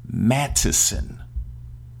Brady Mattison.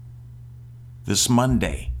 This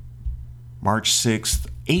Monday, March 6th,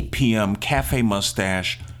 8 p.m., Cafe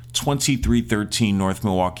Mustache, 2313 North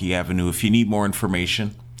Milwaukee Avenue. If you need more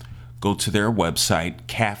information, go to their website,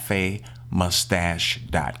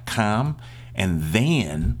 cafemustache.com. And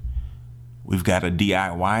then we've got a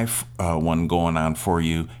DIY one going on for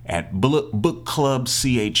you at Book Club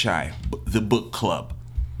CHI, the Book Club.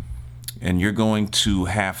 And you're going to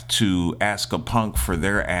have to ask a punk for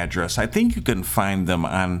their address. I think you can find them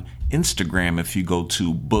on Instagram if you go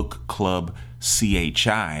to Book Club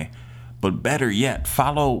CHI. But better yet,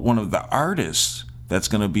 follow one of the artists that's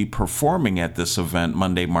going to be performing at this event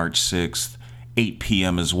Monday, March 6th, 8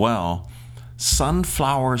 p.m. as well.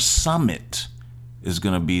 Sunflower Summit is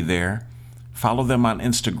going to be there. Follow them on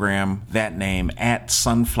Instagram, that name, at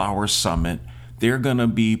Sunflower Summit. They're going to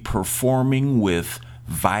be performing with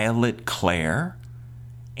Violet Claire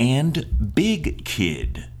and Big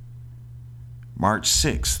Kid. March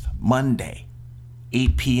 6th, Monday,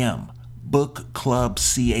 8 p.m., Book Club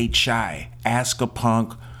CHI. Ask a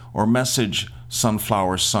punk or message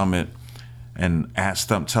Sunflower Summit and ask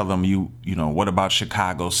them, tell them you know, what about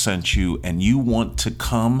Chicago sent you and you want to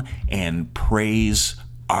come and praise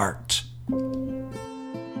art.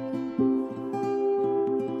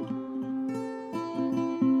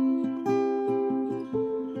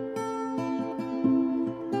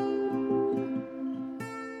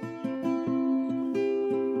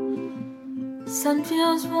 Sun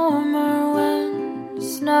feels warmer when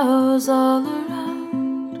snow's all around.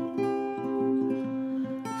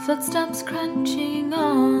 Footsteps crunching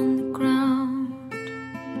on the ground.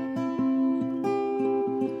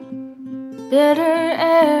 bitter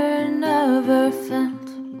air never felt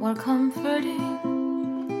more comforting.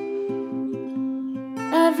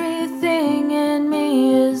 Everything in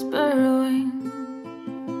me is burrowing.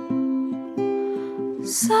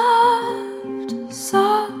 Soft,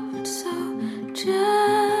 soft, so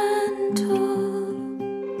gentle.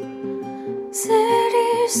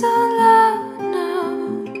 City so loud now,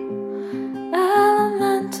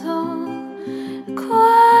 elemental.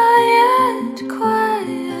 Quiet,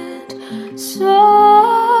 quiet,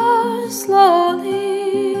 so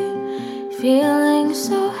slowly. Feeling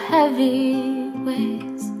so heavy,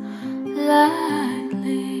 weighs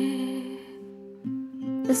lightly.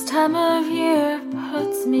 This time of year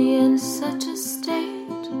puts me in such a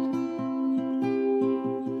state.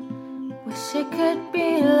 Wish it could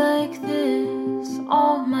be like this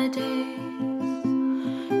all my days.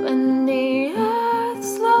 When the earth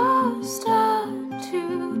slows down to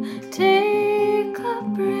take a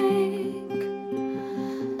break,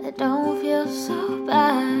 I don't feel so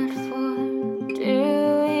bad for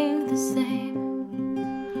doing the same.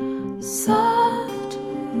 Soft,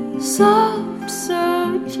 soft,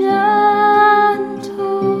 so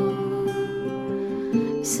gentle.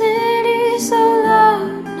 City so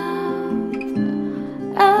loud now,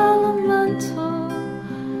 elemental.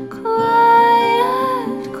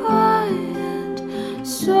 Quiet, quiet,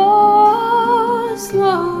 so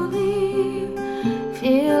slowly.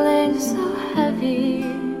 Feeling so heavy,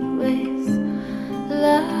 weighs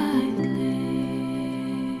lightly.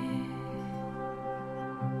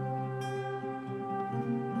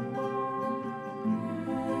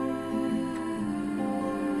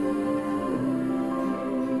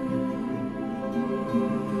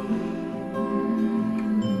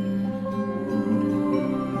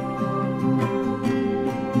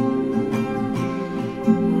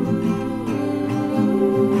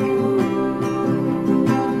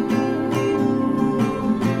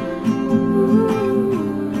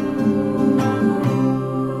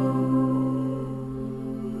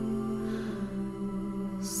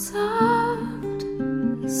 Soft,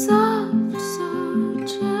 soft, so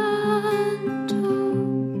gentle.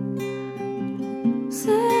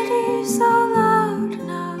 City so loud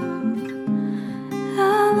now,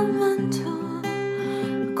 elemental.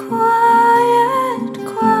 Quiet,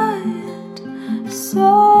 quiet, so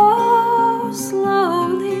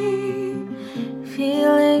slowly.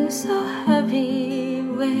 Feeling so heavy,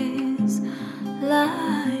 weighs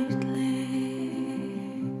lightly.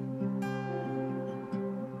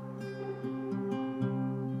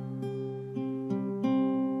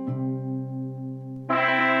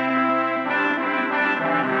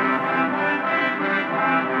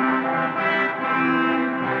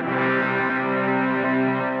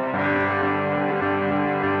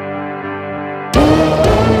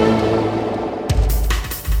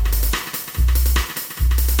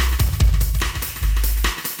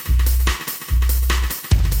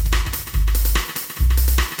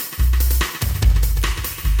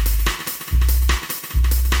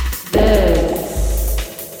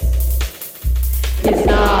 It's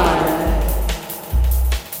not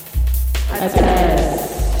a test.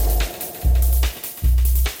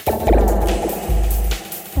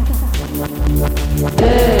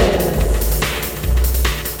 This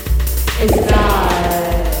is not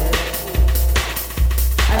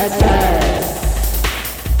a test.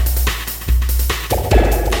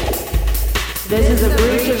 This is a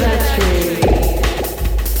breach of entry.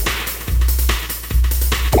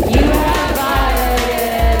 You have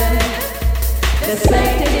violated the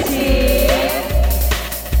sanctity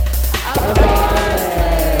of our land.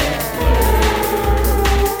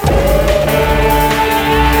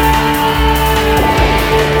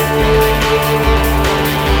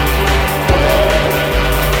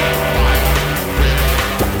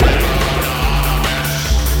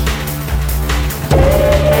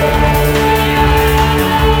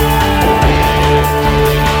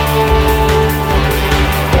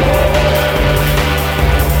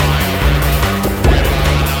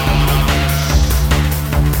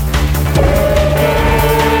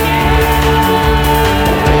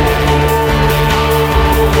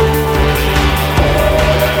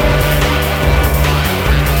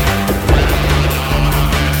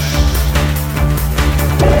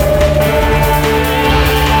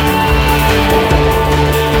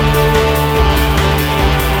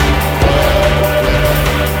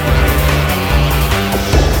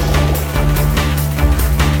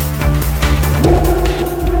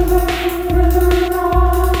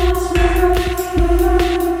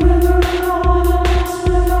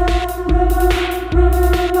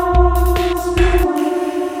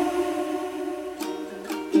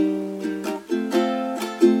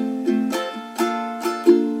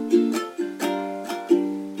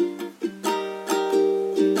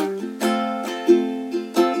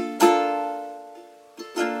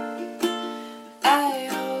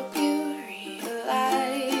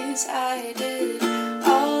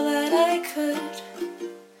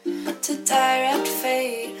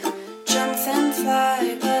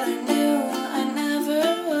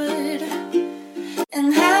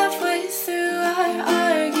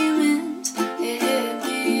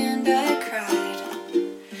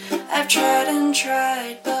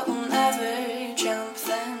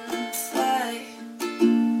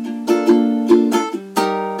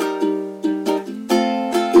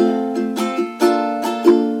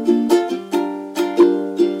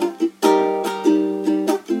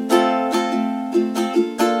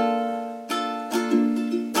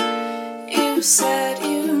 You said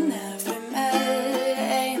you never met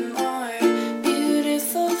a more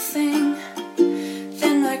beautiful thing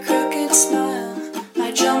than my crooked smile,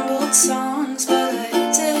 my jumbled songs, but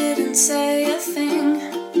I didn't say a thing.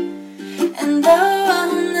 And though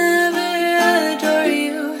I'll never adore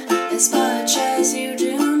you as much as you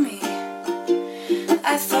do me,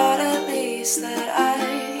 I thought at least that I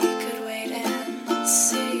could wait and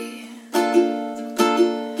see.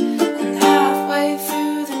 And halfway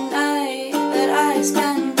through the night that I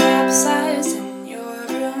spent capsized in your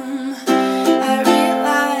room, I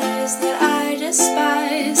realized that I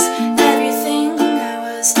despise everything I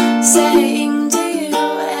was saying to you.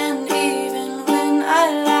 And even when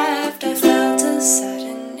I laughed, I felt a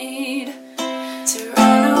sudden need to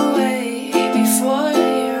run away before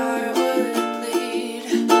your heart would bleed.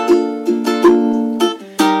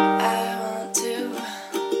 I want to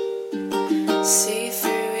see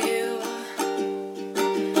through you.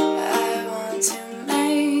 I want to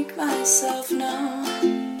make myself known.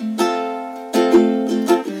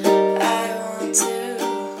 I want to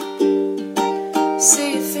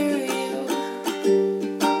see through you.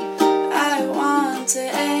 I want to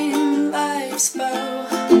aim life's bow.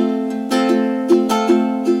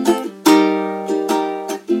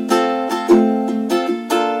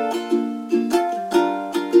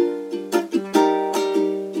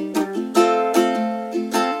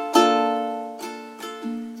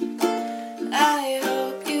 I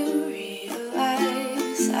hope you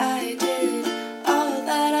realize I did all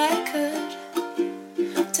that I could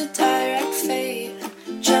to direct fate,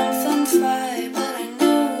 jump and fly, but I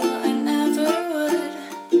knew I never would.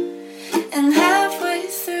 And halfway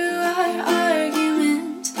through our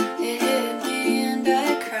argument, it hit me and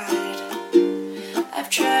I cried. I've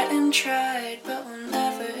tried and tried, but will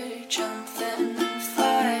never jump then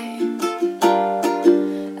fly.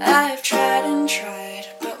 I've tried and tried,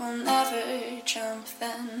 but will never jump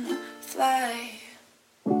then fly.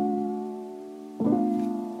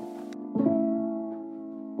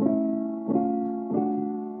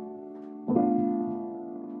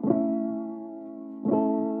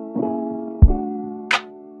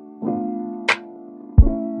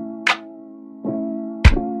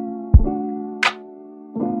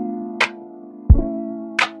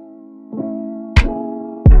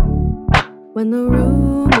 When the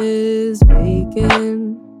room is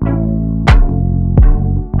vacant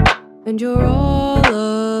and you're all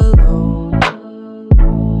alone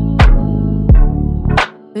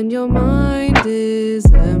and your mind is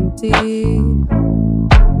empty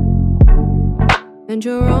and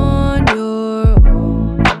you're on your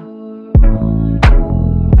own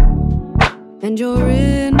and you're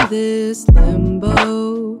in this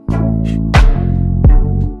limbo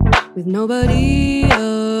with nobody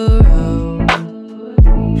around,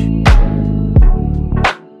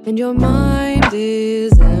 and your mind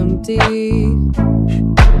is empty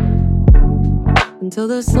until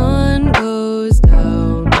the sun goes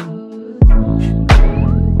down.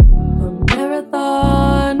 A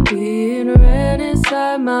marathon being ran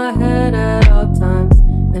inside my head at all times,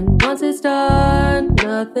 and once it's done,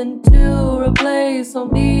 nothing to replace or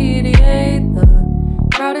mediate. The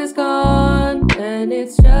crowd is gone, and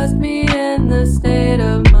it's just me in the state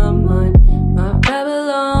of my mind. My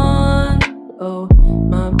Babylon, oh,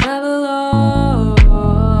 my Babylon.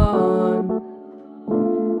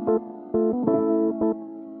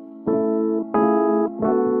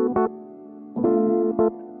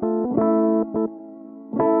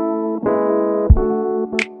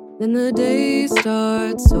 Then the day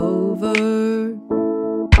starts over,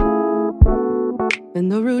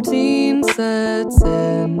 and the routine sets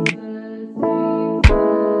in,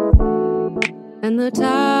 and the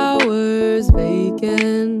tower's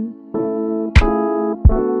vacant,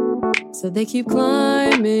 so they keep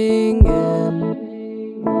climbing in,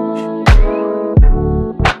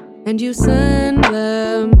 and you send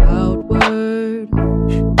them outward,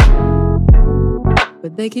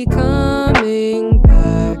 but they keep coming back.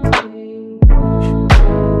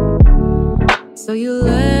 So you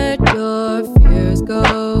let your fears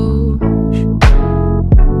go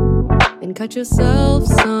and cut yourself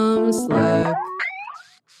some slack.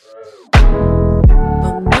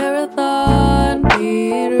 A marathon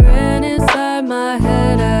being ran inside my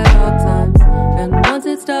head at all times, and once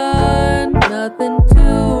it's done, nothing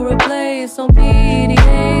to replace or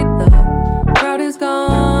mediate. The crowd is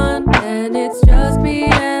gone, and it's just me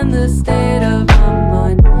and the state of my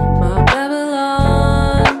mind. My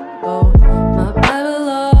Babylon, oh, my Babylon.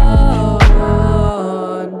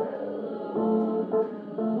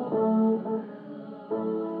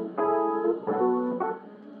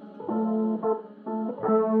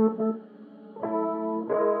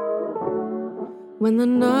 when the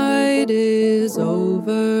night is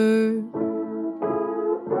over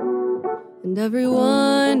and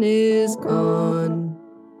everyone is gone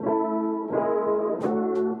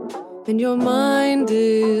and your mind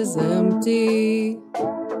is empty,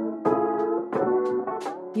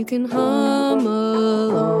 you can hum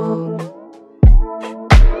along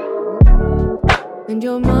and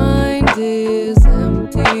your mind is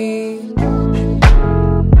empty.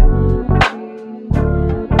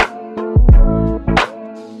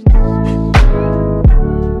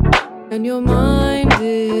 And your mind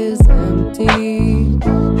is empty.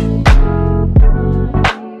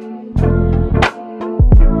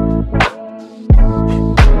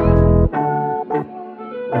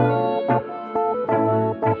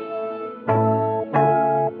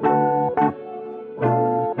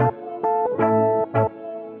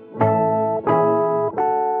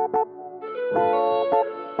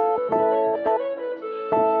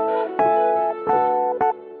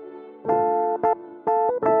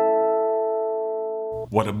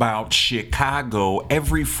 What about Chicago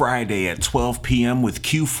every Friday at 12 p.m. with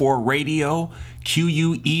Q4 Radio,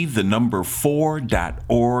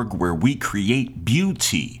 QUE4.org, where we create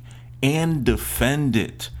beauty and defend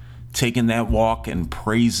it. Taking that walk and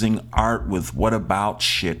praising art with What About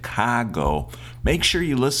Chicago. Make sure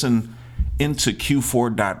you listen into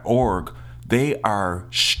Q4.org. They are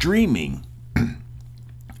streaming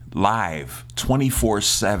live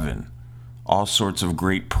 24/7. All sorts of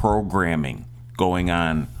great programming going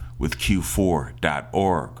on with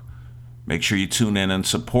Q4.org. Make sure you tune in and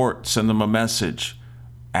support. Send them a message.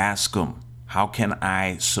 Ask them, how can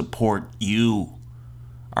I support you?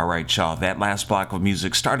 All right, y'all. That last block of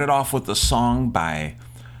music started off with a song by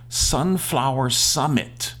Sunflower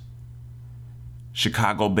Summit,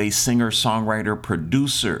 Chicago-based singer, songwriter,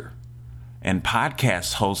 producer, and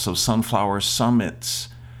podcast host of Sunflower Summits.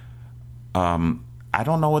 I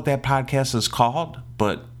don't know what that podcast is called,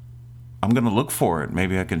 but I'm going to look for it.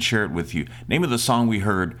 Maybe I can share it with you. Name of the song we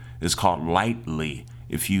heard is called Lightly.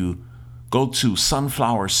 If you go to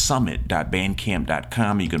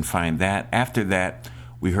sunflowersummit.bandcamp.com, you can find that. After that,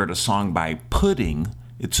 we heard a song by Pudding.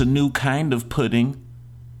 It's a new kind of pudding.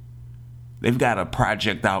 They've got a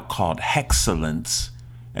project out called Hexcellence.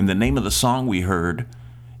 And the name of the song we heard,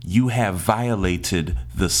 You Have Violated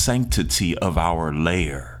the Sanctity of Our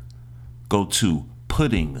Lair. Go to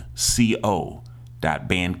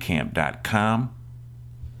puddingco.bandcamp.com.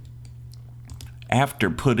 After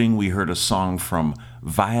Pudding, we heard a song from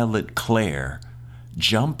Violet Claire.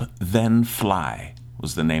 Jump Then Fly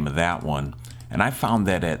was the name of that one. And I found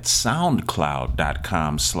that at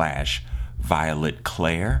soundcloud.com/Violet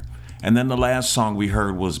Claire. And then the last song we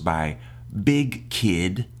heard was by Big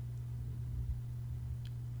Kid.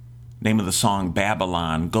 Name of the song,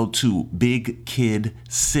 Babylon. Go to Big Kid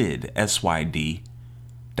Sid,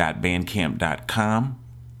 SYD.bandcamp.com.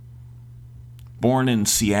 Born in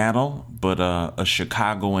Seattle, but a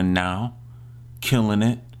Chicagoan now. Killing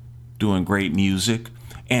it. Doing great music.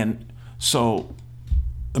 And so,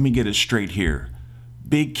 let me get it straight here.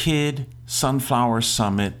 Big Kid, Sunflower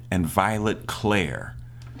Summit, and Violet Claire.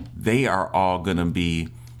 They are all going to be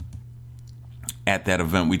at that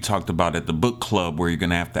event we talked about at the book club, where you're going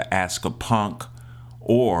to have to ask a punk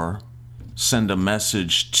or send a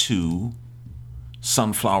message to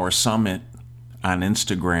Sunflower Summit on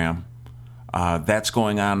Instagram. That's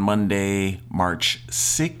going on Monday, March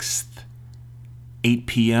 6th, 8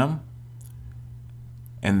 p.m.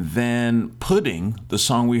 And then Pudding, the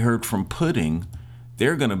song we heard from Pudding,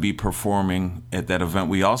 they're going to be performing at that event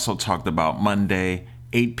we also talked about Monday,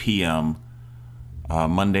 8 p.m.,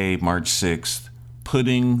 Monday, March 6th.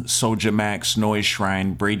 Pudding, Soja Max, Noise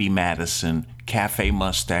Shrine, Brady Madison, Cafe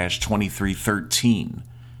Mustache, 2313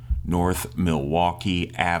 North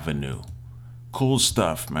Milwaukee Avenue. Cool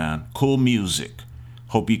stuff, man. Cool music.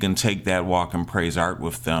 Hope you can take that walk and praise art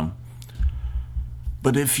with them.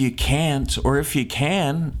 But if you can't, or if you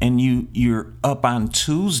can, and you're up on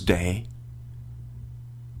Tuesday,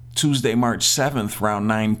 March 7th, around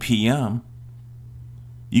 9 p.m.,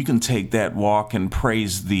 you can take that walk and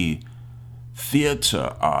praise the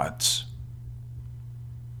theater arts.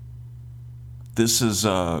 This is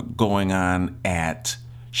going on at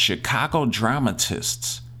Chicago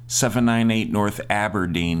Dramatists, 798 North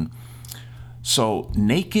Aberdeen. So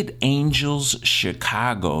Naked Angels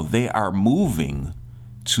Chicago, they are moving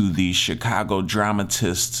to the Chicago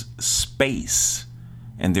Dramatists space,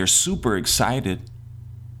 and they're super excited.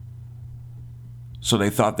 So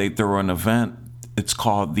they thought they'd throw an event. It's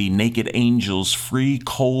called the Naked Angels Free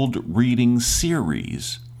Cold Reading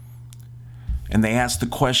Series. And they asked the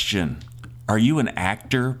question, Are you an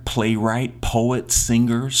actor, playwright, poet,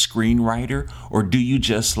 singer, screenwriter, or do you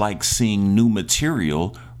just like seeing new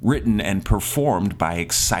material written and performed by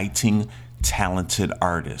exciting, talented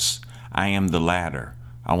artists? I am the latter.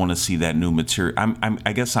 I want to see that new material.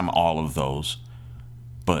 I guess I'm all of those,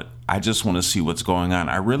 but I just want to see what's going on.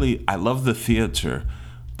 I love the theater,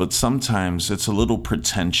 but sometimes it's a little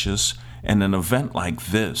pretentious, and an event like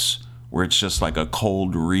this, where it's just like a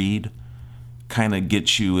cold read, kind of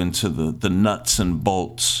gets you into the nuts and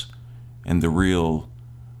bolts and the real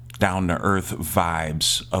down-to-earth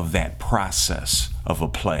vibes of that process of a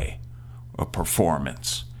play, a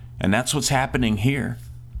performance. And that's what's happening here.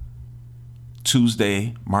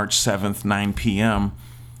 Tuesday, March 7th, 9 p.m.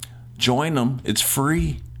 Join them. It's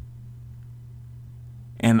free.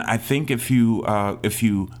 And I think if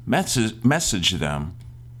you message them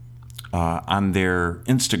on their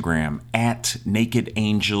Instagram at Naked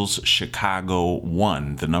Angels Chicago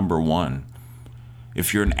 1, the number 1.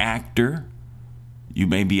 If you're an actor, you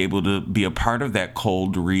may be able to be a part of that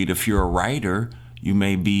cold read. If you're a writer, you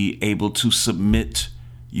may be able to submit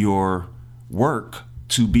your work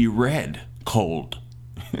to be read cold.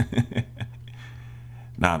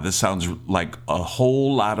 Now, this sounds like a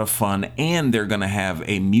whole lot of fun, and they're going to have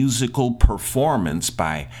a musical performance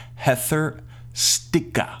by Heather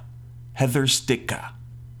Sticka. Heather Sticka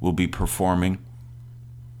will be performing.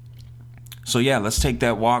 So yeah, let's take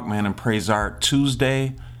that walk, man, and praise art.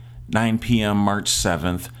 Tuesday, 9 p.m., March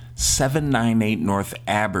 7th, 798 North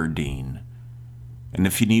Aberdeen. And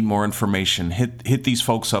if you need more information, hit these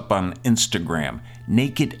folks up on Instagram.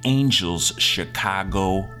 Naked Angels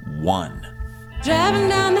Chicago 1. Driving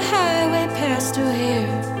down the highway past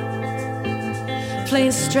O'Hare,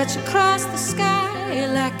 planes stretch across the sky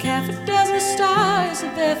like half a dozen stars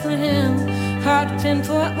of Bethlehem. Hard to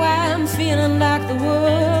pinpoint why I'm feeling like the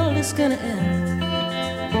world is gonna end.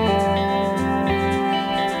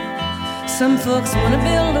 Some folks wanna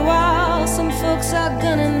build a wall, some folks are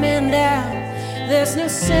gunning men down. There's no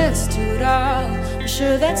sense to it all, I'm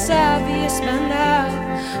sure that's obvious by now.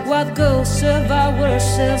 While the ghosts of our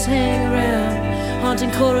worst selves hang around,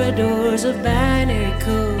 haunting corridors of binary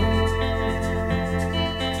code.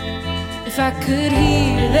 If I could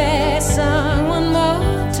hear that song one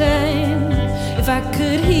more time, if I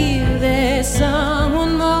could hear that song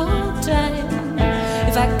one more time,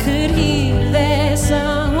 if I could hear that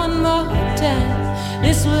song one more time,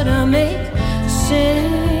 this would all make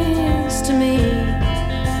sense to me.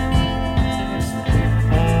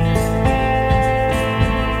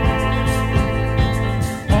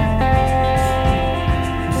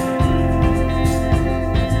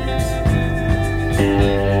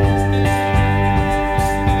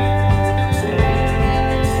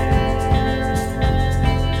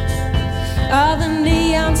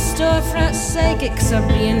 Storefront psychics are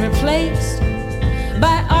being replaced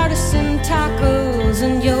by artisan tacos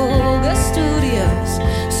and yoga studios.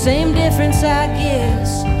 Same difference, I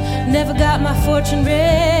guess. Never got my fortune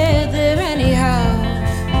read there anyhow.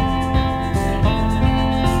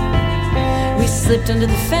 We slipped under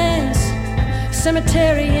the fence,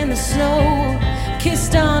 cemetery in the snow,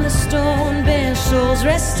 kissed on a stone bench, souls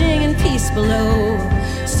resting in peace below.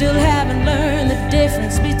 Still haven't learned the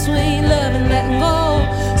difference between love and letting go.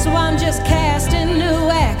 So I'm just casting new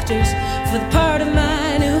actors for the part of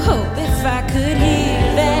my new hope. If I could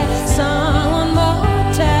hear that song one more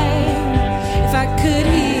time, if I could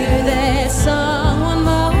hear that song one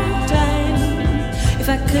more time, if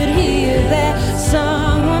I could hear that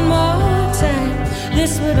song one more time,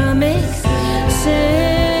 this would all make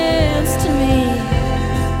sense to me.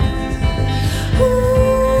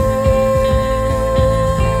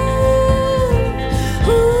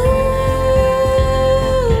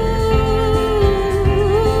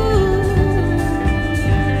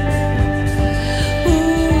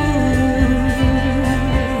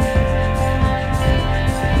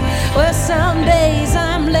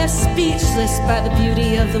 Speechless by the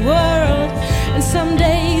beauty of the world, and some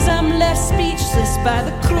days I'm left speechless by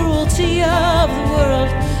the cruelty of the world,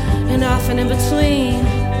 and often in between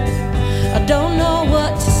I don't know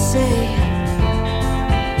what to say.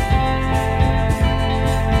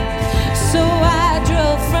 So I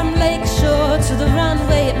drove from Lakeshore to the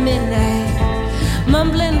runway at midnight,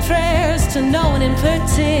 mumbling prayers to no one in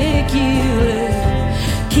particular.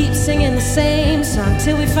 Keep singing the same song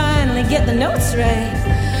till we finally get the notes right.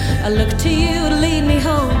 I look to you to lead me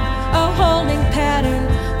home, a holding pattern,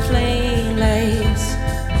 plain lace.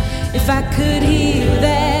 If I could hear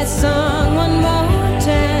that song one more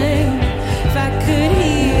time, if I could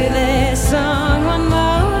hear that song one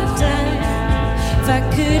more time, if I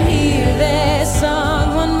could hear that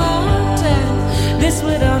song one more time, this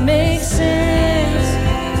would all make sense.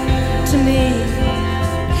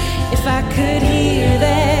 could hear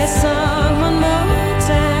that song one more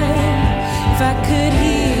time, if I could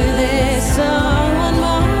hear that song one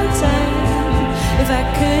more time, if I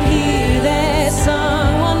could hear that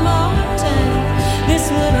song one more time, this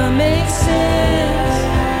would all make sense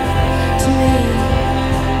to me.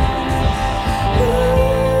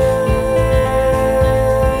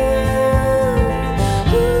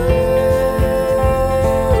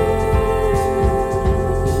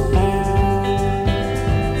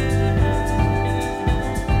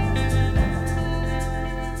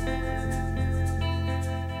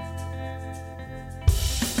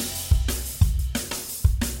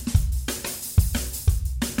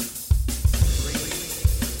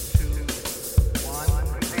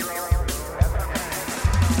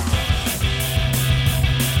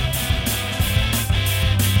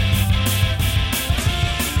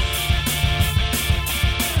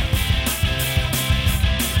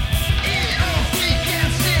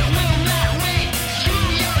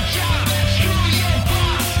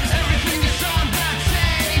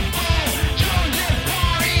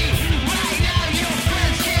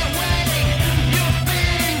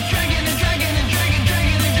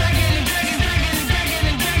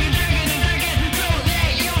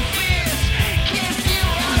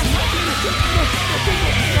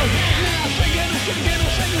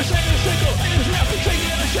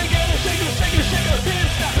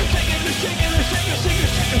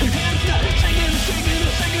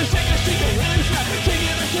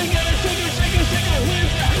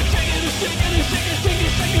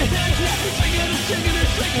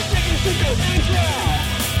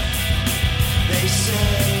 They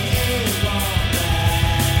say it won't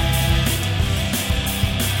last.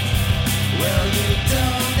 Well, you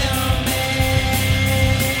don't know me.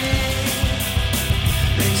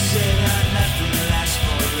 They say that nothing lasts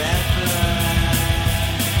forever.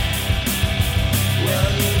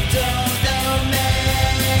 Well, you don't know me.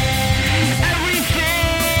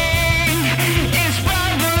 Everything is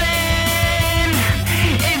bubbling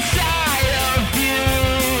inside of you.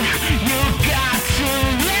 You got to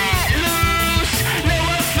let loose. No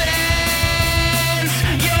offense,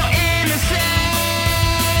 your innocence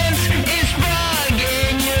is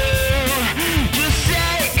bugging you. Just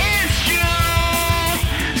say it's true.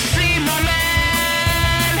 See my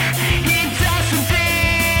man, he doesn't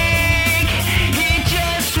think. He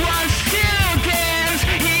just wants to dance.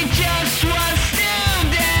 He just wants to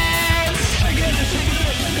dance. Shake it, shake it,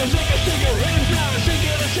 shake it, shake it, shake it, hands down. Shake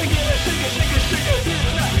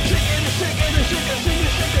it, shake it, shake it,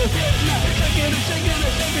 shake it, shake it, hands down. Shake it, shake it, shake it, shake it, shake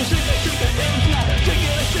it, hands down. Shake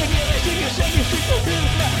it, shake it,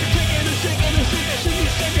 shake it, shake it, shake it, hands down. Shake it, shake it, shake it, shake it, shake it, hands down. Shake it, shake it, shake it, shake it,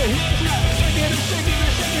 shake it, hands down. Shake it, shake it,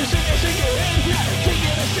 shake it, shake it, shake it, hands down. Shake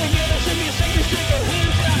it, shake it, shake it, shake it, shake it,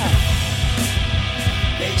 hands down.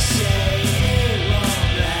 They say it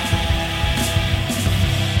won't last.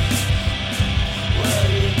 Well,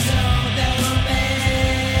 you don't know me.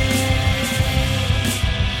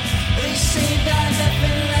 They say that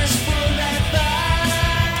nothing lasts forever.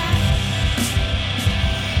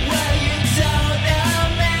 Well, you don't know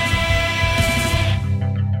me.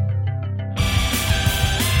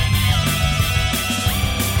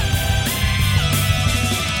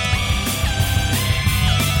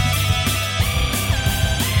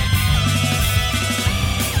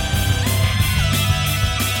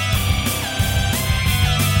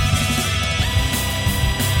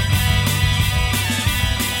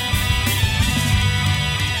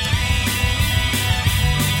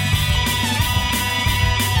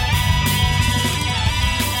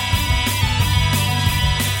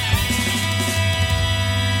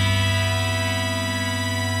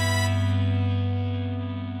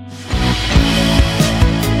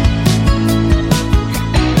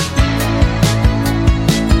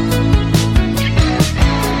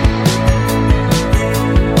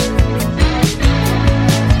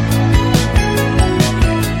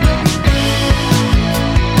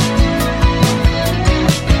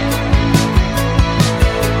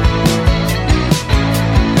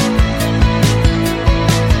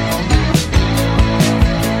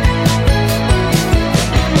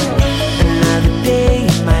 Another day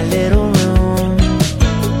in my little room.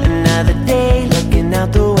 Another day looking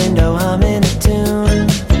out the window, humming a tune.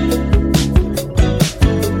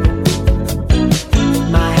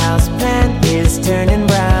 My house plant is turning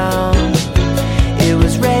brown. It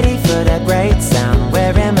was ready for that bright sound.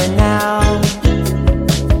 Where am I now?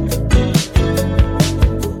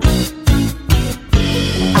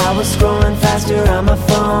 I was scrolling faster on my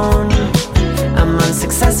phone. I'm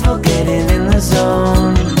unsuccessful getting in the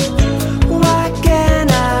zone. Why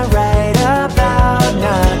can't I write about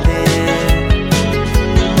nothing?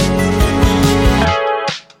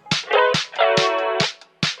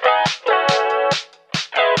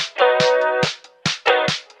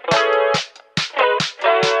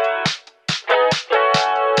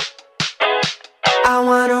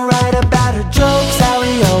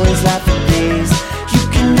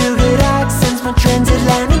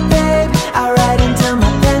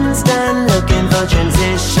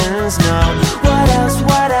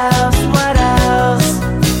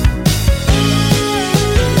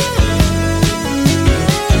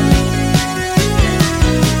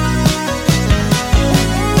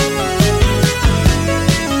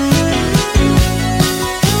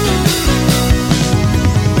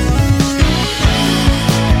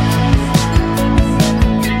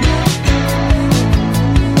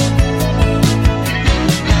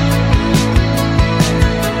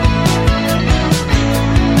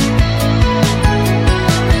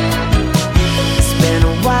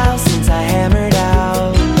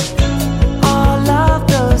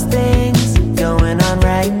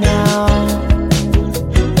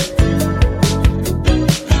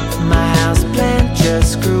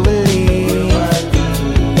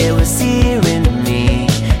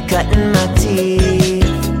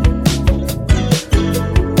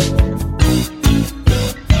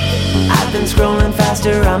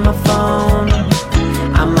 texter on my phone.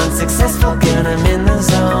 I'm unsuccessful, girl, I'm in the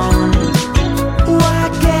zone.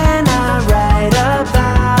 What can I write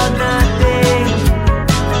about nothing?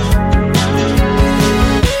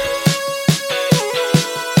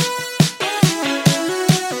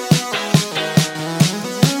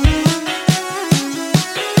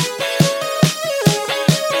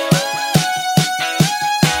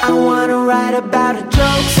 I wanna write about the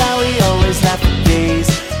jokes, how we always laugh at these.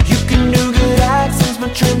 You can do good accents, my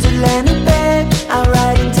transatlantic babe. I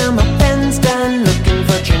write until my pen's done, looking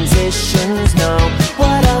for transitions. No,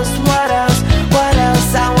 what else, what else, what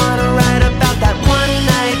else? I wanna write about that one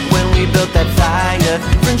night when we built that fire.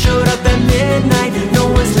 Friend showed up at midnight, no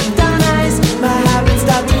one slipped on ice. My habits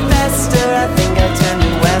start to fester, I think I turned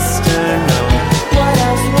to Western. No, what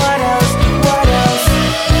else, what else, what else?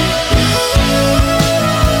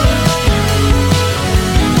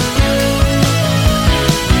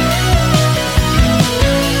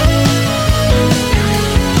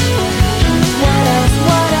 What else,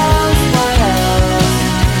 what else, what else?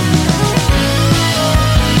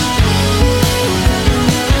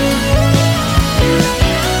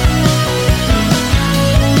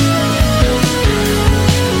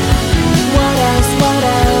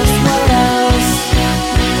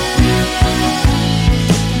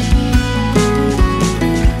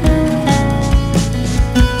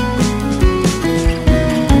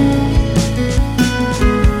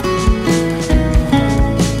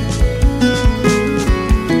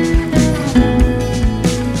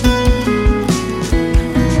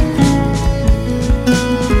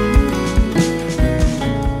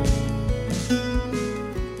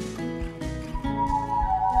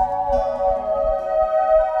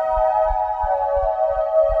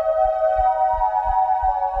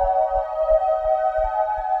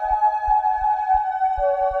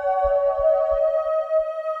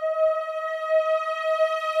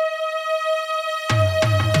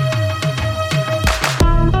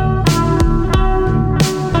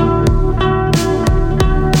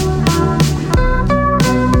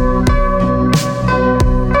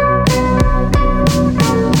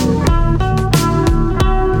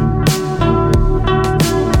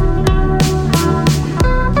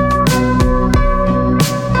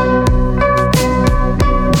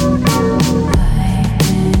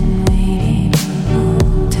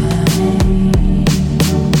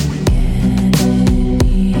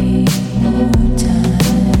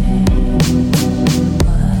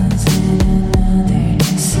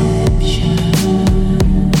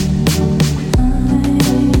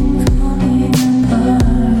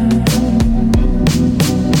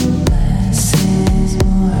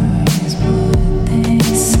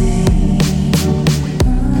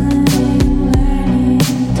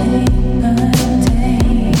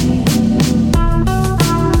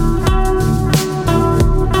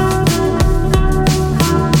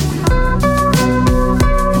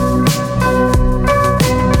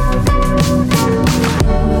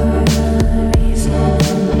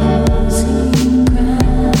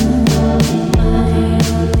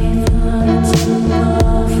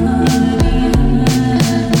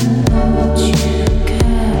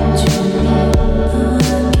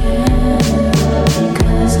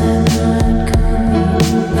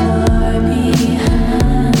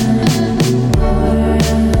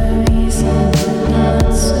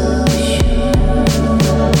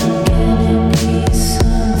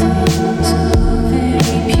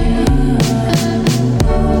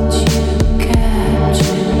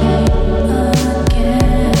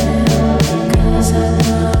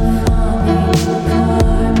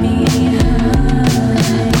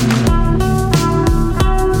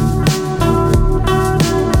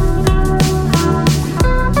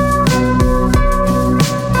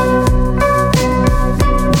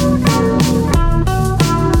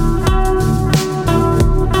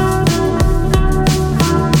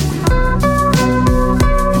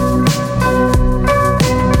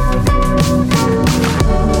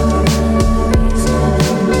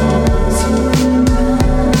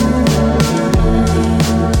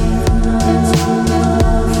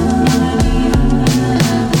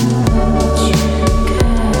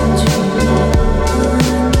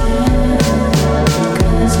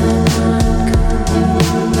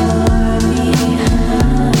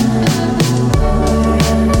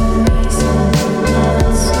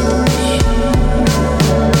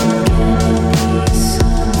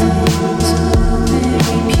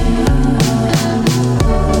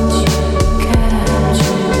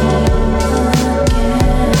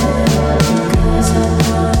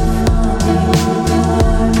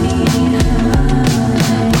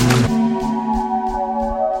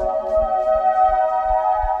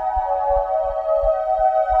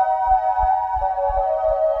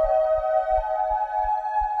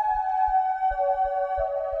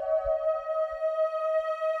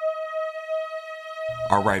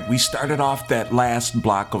 All right, we started off that last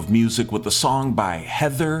block of music with a song by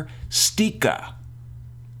Heather Stika.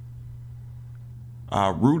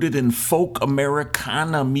 Rooted in folk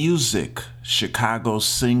Americana music, Chicago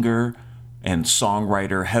singer and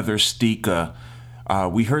songwriter Heather Stika.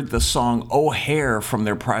 We heard the song O'Hare from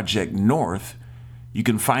their project North. You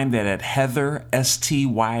can find that at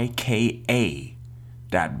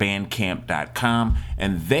heatherstyka.bandcamp.com,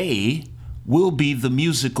 and they will be the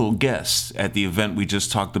musical guests at the event we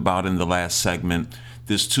just talked about in the last segment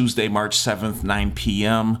this Tuesday, March 7th, 9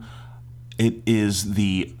 p.m. It is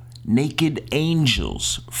the Naked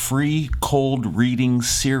Angels free cold reading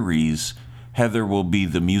series. Heather will be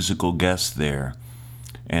the musical guest there.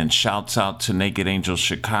 And shouts out to Naked Angels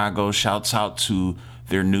Chicago. Shouts out to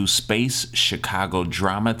their new space, Chicago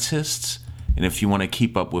Dramatists. And if you want to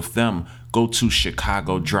keep up with them, go to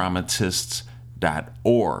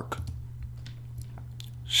chicagodramatists.org.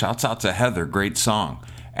 Shouts out to Heather, great song.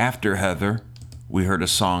 After Heather, we heard a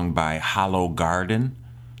song by Hollow Garden.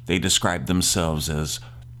 They describe themselves as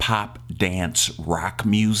pop, dance, rock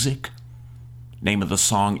music. Name of the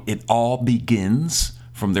song, It All Begins,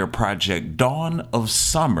 from their project Dawn of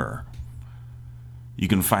Summer. You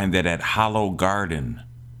can find that at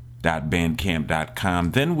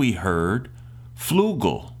hollowgarden.bandcamp.com. Then we heard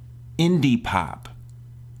Flugel, indie pop.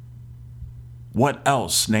 What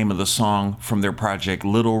else? Name of the song from their project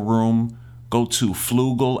Little Room. Go to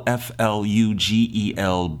Flugel,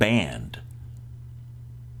 Flugel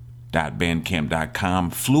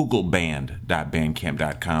band.bandcamp.com,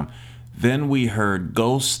 flugelband.bandcamp.com. Then we heard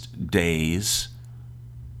Ghost Days,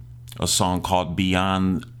 a song called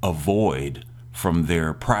Beyond a Void from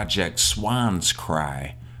their project Swan's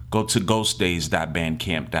Cry. Go to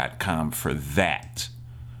ghostdays.bandcamp.com for that.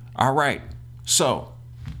 All right, so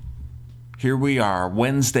here we are,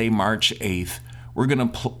 Wednesday, March 8th. We're going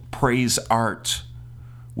to praise art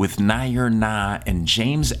with Nair Na and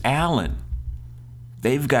James Allen.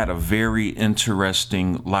 They've got a very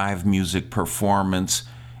interesting live music performance,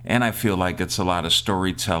 and I feel like it's a lot of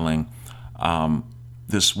storytelling.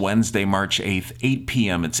 This Wednesday, March 8th, 8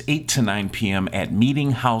 p.m. It's 8 to 9 p.m. at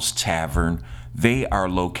Meeting House Tavern. They are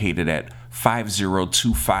located at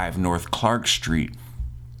 5025 North Clark Street.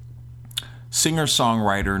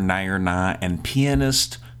 Singer-songwriter Nair Na and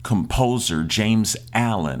pianist-composer James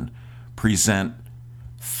Allen present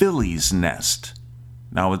Philly's Nest.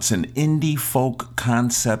 Now, it's an indie folk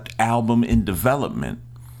concept album in development,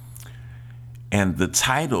 and the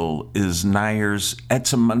title is Nair's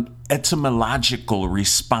etymological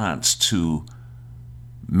response to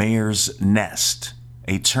Mare's Nest,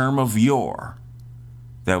 a term of yore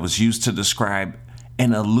that was used to describe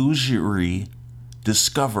an illusory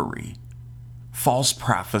discovery, false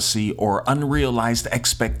prophecy, or unrealized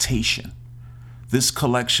expectation. This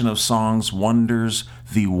collection of songs wonders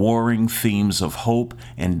the warring themes of hope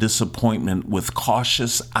and disappointment with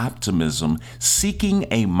cautious optimism, seeking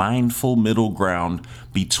a mindful middle ground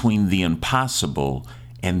between the impossible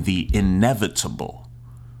and the inevitable.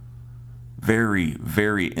 Very,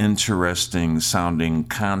 very interesting sounding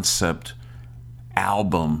concept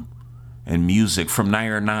album and music from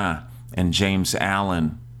Nair Na and James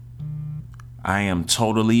Allen. I am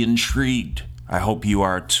totally intrigued. I hope you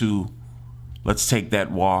are too. Let's take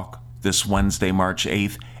that walk this Wednesday, March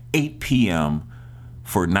 8th, 8 p.m.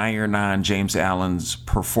 for Nair Na and James Allen's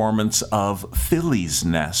performance of Philly's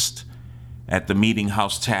Nest at the Meeting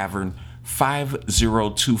House Tavern,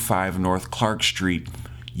 5025 North Clark Street.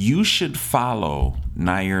 You should follow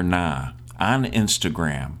Nair Na on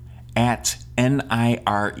Instagram at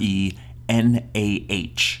NIRENAH,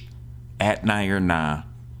 at Nair Na.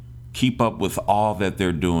 Keep up with all that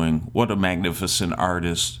they're doing. What a magnificent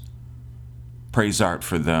artist. Praise art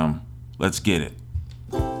for them. Let's get it.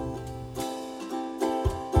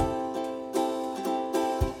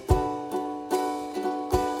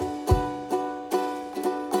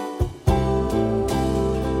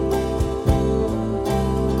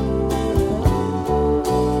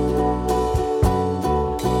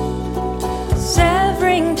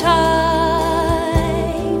 Severing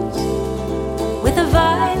ties with a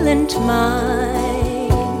violent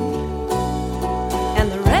mind and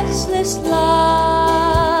the restless lies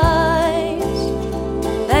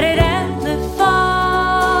that it amplifies.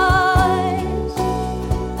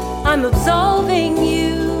 I'm absolving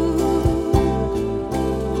you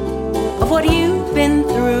of what you've been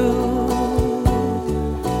through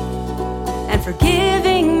and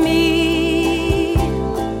forgiving me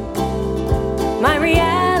my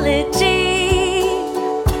reality.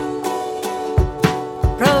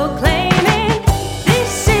 Proclaiming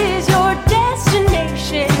this is your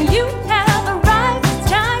destination. You have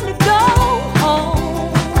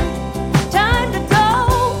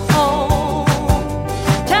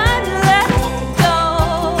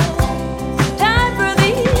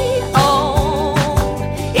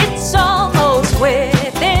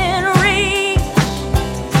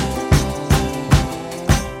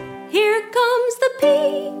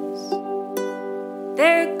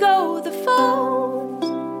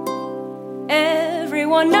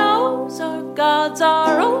gods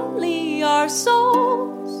are only our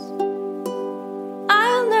souls.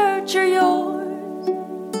 I'll nurture yours,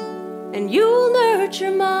 and you'll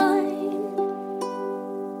nurture mine.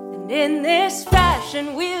 And in this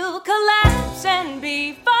fashion, we'll collapse and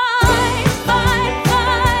be fine. Fine,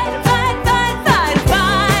 fine, fine, fine, fine.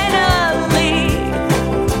 Finally,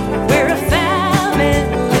 we're a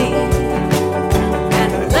family,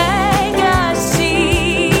 and our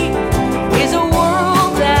legacy is a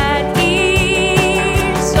world at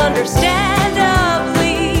ease.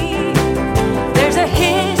 Understandably, there's a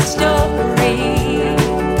history,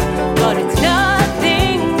 but it's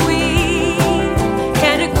nothing we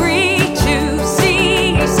can't agree to see.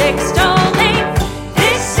 Sextolling,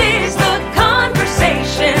 this is the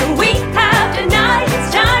conversation we have tonight. It's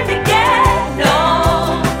time to get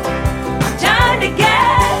home, time to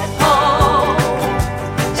get home,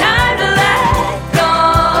 time to let go,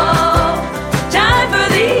 time for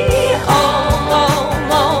the home, home,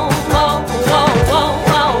 home, home, home, home,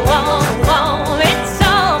 home, home, home. It's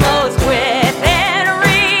almost within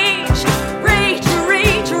reach, reach,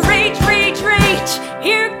 reach, reach, reach, reach.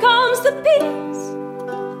 Here comes the peace.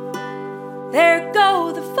 There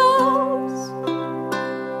go the foes.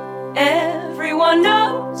 Everyone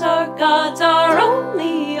knows our gods are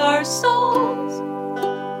only our souls.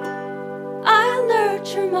 I'll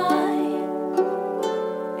nurture mine,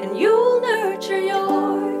 and you'll nurture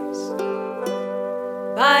yours.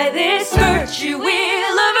 By this virtue,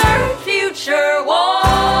 we'll avert future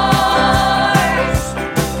wars.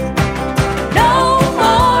 No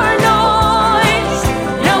more noise,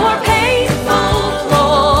 no more painful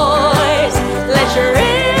ploys. Let your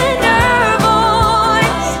inner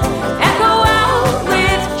voice echo out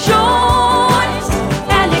with choice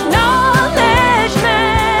and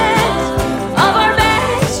acknowledgement of our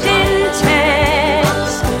best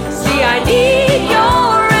intents. See, I need your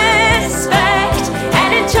respect, and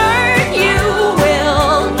in turn you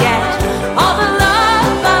will get all the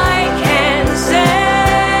love I can send.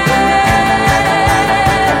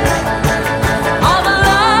 All the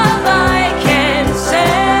love I can send.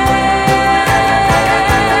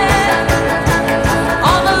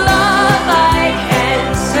 All the love I can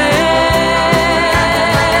send.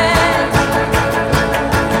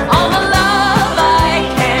 All the love I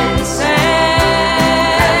can send.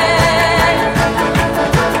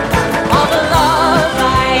 All the love I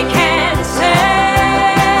can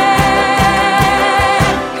send.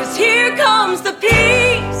 'Cause here comes the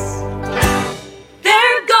peace.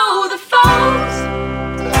 There go the foes.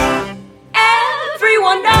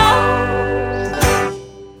 Everyone knows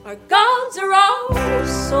our gods are our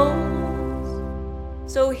souls.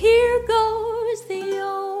 So here goes the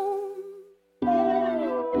Om.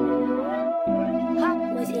 Hot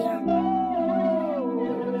was here.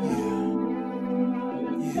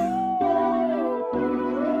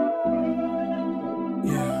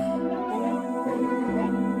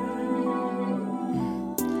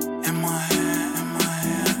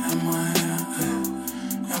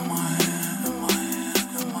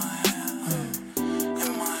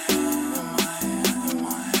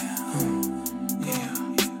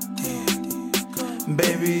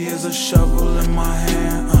 Baby is a shovel in my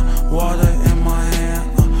hand, water in my hand,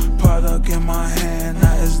 product in my hand,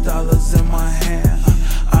 now it's dollars in my hand.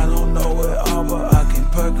 I don't know it all, but I can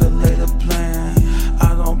percolate a plan.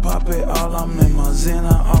 I don't pop it all, I'm in my zen,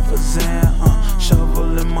 I offer zen.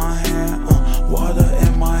 Shovel in my hand, water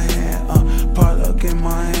in my hand, product in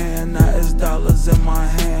my hand, now it's dollars in my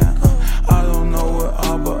hand. I don't know it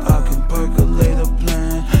all, but I can percolate a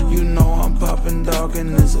plan. You know I'm popping dog,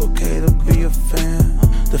 and it's okay to be a fan.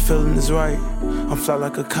 The feeling is right, I'm fly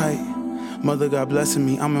like a kite. Mother God blessing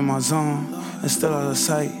me, I'm in my zone, and still out of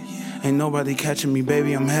sight. Ain't nobody catching me,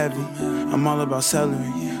 baby, I'm heavy. I'm all about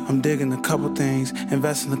celery. I'm digging a couple things,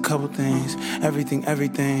 investing a couple things, everything,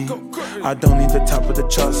 everything. I don't need the top of the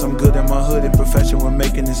charts, I'm good at my hood and profession. We're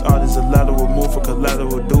making this art is a lateral move for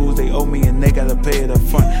collateral dues. They owe me and they gotta pay it up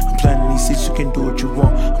front. I'm planting these seeds, you can do what you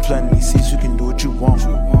want. I'm planting these seeds, you can do what you want.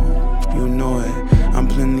 You know it. I'm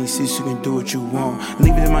planting these seeds, you can do what you want.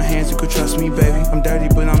 Leave it in my hands, you could trust me, baby. I'm dirty,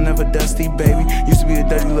 but I'm never dusty, baby. Used to be a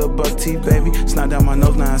dirty little buck teeth, baby. Snot down my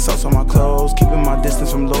nose, now it's sauce on my clothes. Keeping my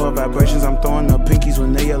distance from lower vibrations. I'm throwing up pinkies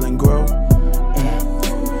when they yell and grow.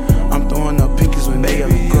 I'm throwing up pinkies when they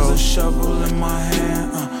yell and grow. There's a shovel in my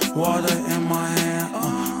hand, water in my hand,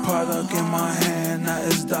 product in my hand, now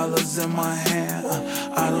it's dollars in my hand.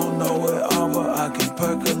 I don't know it all, but I can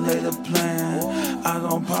percolate a plan. I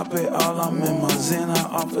don't pop it all, I'm in my zen, I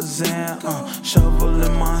offer zen. Shovel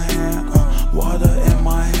in my hand, water in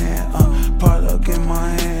my hand, product in my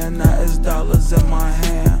hand, now it's dollars in my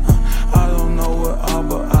hand. I don't know it all,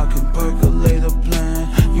 but I can percolate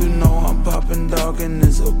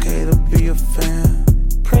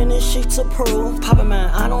approved. Papa man,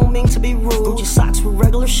 I don't mean to be rude. Gucci socks with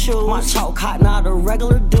regular shoes. My talk hot, not a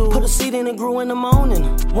regular dude. Put a seed in and grew in the morning.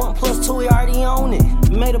 1 + 2, we already own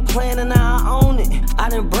it. Made a plan and now I own it. I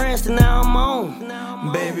done branched and now I'm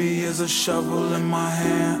on. Baby is a shovel in my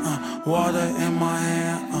hand, water in my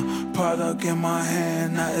hand, product in my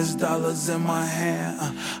hand, now it's dollars in my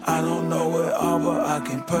hand. I don't know it all, but I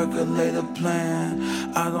can percolate a plan.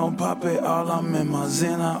 I don't pop it all, I'm in my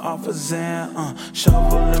zen, I offer zen.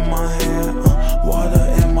 Shovel in my hand, water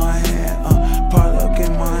in my hand, product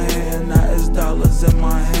in my hand, now it's dollars in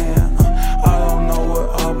my hand. I don't know it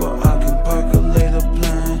all, but I can percolate a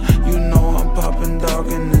plan. You know I'm popping dog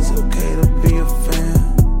and it's okay to be a fan.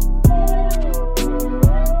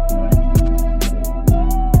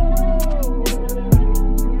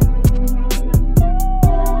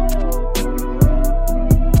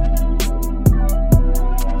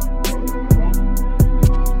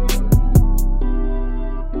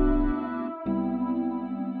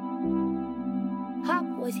 Hop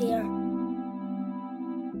was here.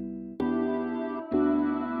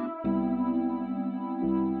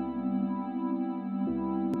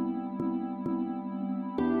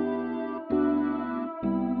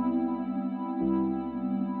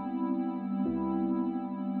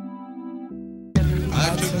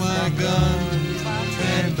 I took my gun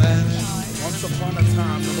and vanished. Once upon a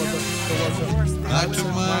time, there was a I took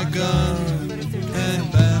my gun and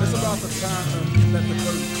vanished. It's about the time that the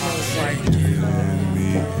curtain close like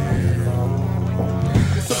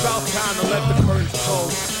It's about time to let the curtains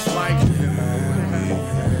close like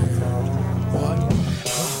what?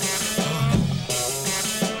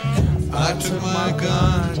 I took my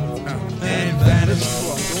gun and vanished.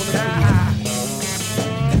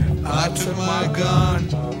 I took my gun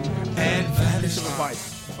and vanished. Fine.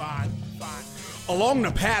 Along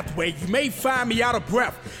the pathway, you may find me out of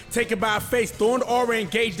breath. Taken by a face, thorned aura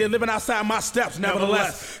engaged, they're living outside my steps.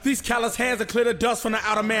 Nevertheless, these callous hands that clear the dust from the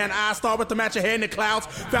outer man. I start with the match ahead in the clouds,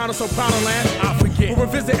 found in so proud a land, I forget. We'll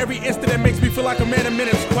revisit every instant that makes me feel like a man in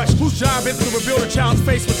minutes. Question, whose job is it to reveal the child's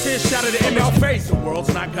face with tears shattered the ML face? The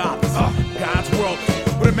world's not God's, God's world.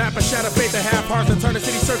 With a map of shattered faith and half hearts and turn the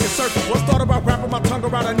city circus. What's thought about wrapping my tongue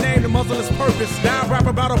around a name, the muzzle is purpose. Now I rap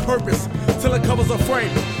about a purpose, till it covers a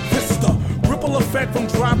frame. This is the ripple effect from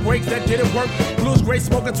dry breaks that didn't work. Blues, gray,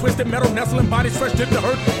 smoking, twisted metal, nestling bodies fresh, didn't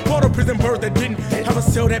hurt. Photo prison birds that didn't have a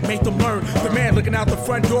cell that made them learn. The man looking out the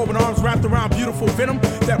front door with arms wrapped around beautiful venom.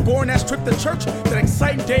 That born that trip to church, that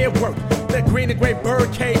exciting day at work. That green and gray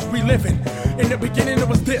bird cage reliving. In the beginning it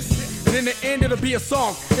was this. And in the end it'll be a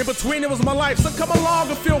song. In between it was my life. So come along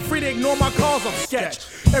and feel free to ignore my calls. I'm sketch.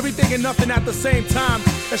 Everything and nothing at the same time.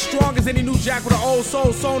 As strong as any new jack with an old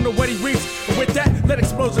soul sown to what he reaps. And with that, let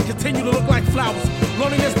explosion continue to look like flowers.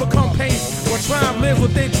 Loneliness become pain. While triumph lives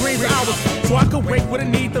within dreams hours. So I could wake with a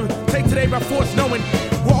need to take today by force, knowing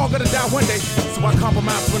we're all gonna die one day. So I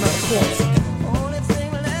compromise with another corpse. Only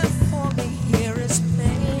thing left for me here is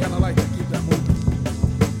pain. Kinda like to keep that moving.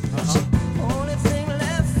 Only thing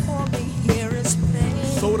left for me here is pain.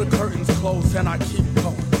 So the curtains close and I keep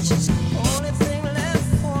going. Only thing left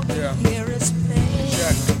for me here is pain.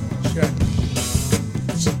 Check.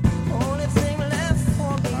 Only thing left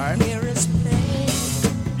for me here is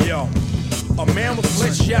pain. Yo, a man was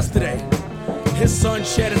lynched yesterday. His son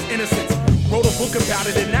shed his innocence. Wrote a book about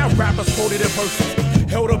it and now rappers quoted in verses.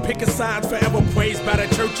 Held up picking signs forever praised by the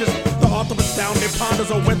churches. The author was down there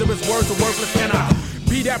ponders on whether his words are worthless. Can I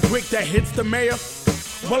be that brick that hits the mayor?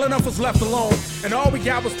 Well enough was left alone, and all we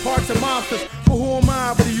got was parts and monsters. But who am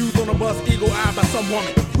I but a youth on a bus, eagle-eyed by some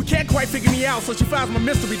woman who can't quite figure me out, so she finds my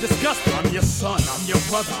mystery disgusting. I'm your son, I'm your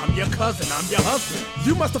brother, I'm your cousin, I'm your husband.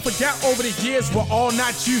 You must have forgot over the years we're all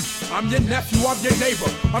not you. I'm your nephew, I'm your neighbor,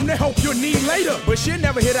 I'm the help you'll need later. But she'll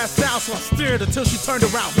never hear that sound, so I stared until she turned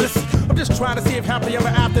around. Listen, I'm just trying to see if happily ever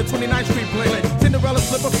after 29th Street bling. Cinderella's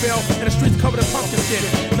slipper fell, and the streets covered in pumpkin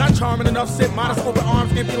skin. Not charming enough, sit modest, open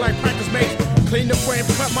arms, empty like practice mates. Clean the frame,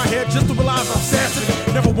 cut my hair just to realize I'm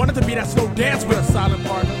sensitive. Never wanted to be that slow dance with a silent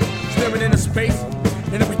partner. Staring into space.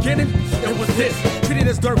 In the beginning, it was this. Treated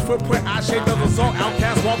as dirt footprint, I shaped as a result.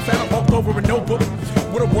 Outcast, walk found, walked over a notebook.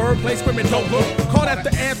 With a wordplay, screaming, don't look. Call that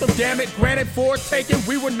the anthem, damn it. Granted, for taken.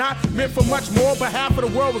 We were not meant for much more, but half of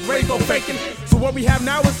the world was ready to go faking. So what we have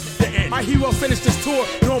now is the end. My hero finished this tour,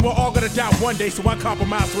 knowing we're all gonna die one day, so I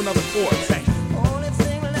compromise to another chord. Say. Only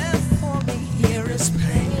thing left for me here is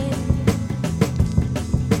pain.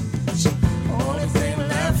 Only thing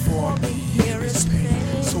left for me here is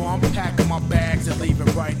pain. So I'm packing my bags and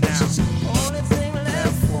leaving right now. Only thing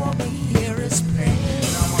left for me here is pain.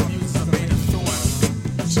 Now my music's made of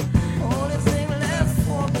thorns. Only thing left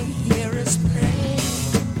for me here is pain.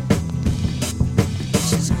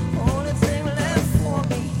 Only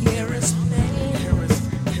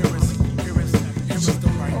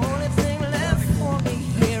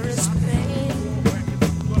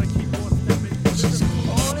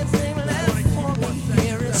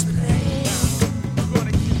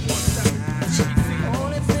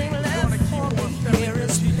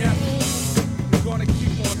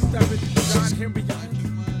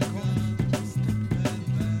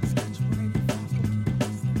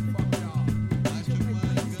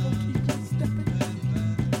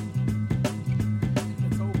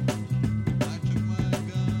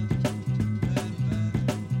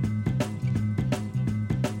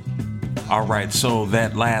All right, so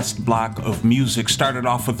that last block of music started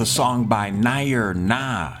off with a song by Nair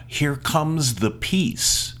Na, Here Comes the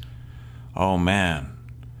Peace. Oh man,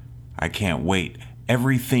 I can't wait.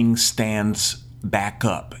 Everything Stands Back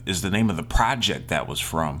Up is the name of the project that was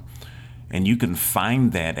from. And you can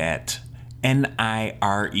find that at NIRENAH,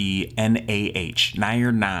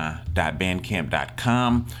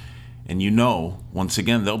 nairna.bandcamp.com. And you know, once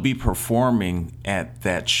again, they'll be performing at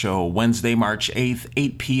that show Wednesday, March 8th,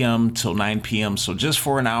 8 p.m. till 9 p.m. So just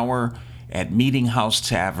for an hour at Meeting House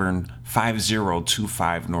Tavern,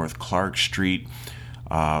 5025 North Clark Street.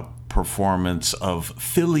 Performance of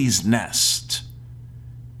Philly's Nest.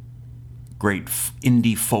 Great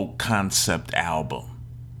indie folk concept album.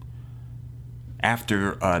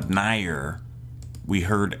 After Nair, we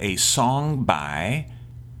heard a song by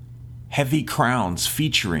Heavy Crowns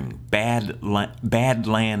featuring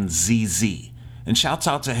Badland ZZ. And shouts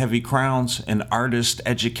out to Heavy Crowns, an artist,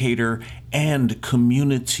 educator, and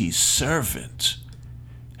community servant.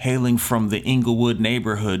 Hailing from the Inglewood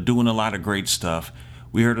neighborhood, doing a lot of great stuff.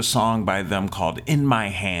 We heard a song by them called In My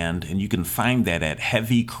Hand, and you can find that at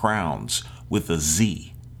Heavy Crowns with a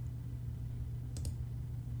Z.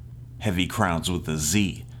 Heavy Crowns with a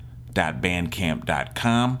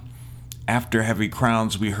Z.bandcamp.com. After Heavy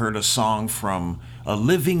Crowns, we heard a song from a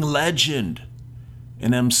living legend,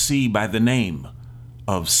 an MC by the name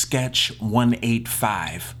of Sketch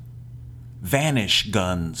 185. Vanish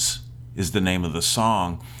Guns is the name of the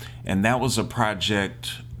song, and that was a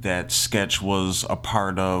project that Sketch was a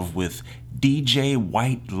part of with DJ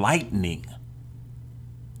White Lightning.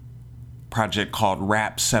 Project called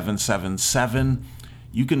Rap 777.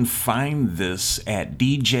 You can find this at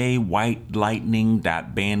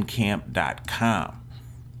djwhitelightning.bandcamp.com.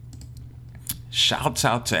 Shouts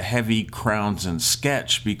out to Heavy Crowns and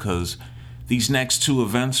Sketch, because these next two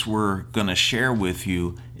events we're going to share with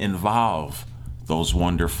you involve those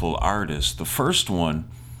wonderful artists. The first one,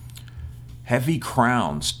 Heavy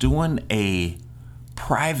Crowns doing a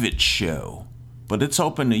private show, but it's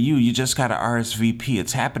open to you. You just got to RSVP.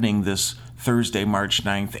 It's happening this Thursday, March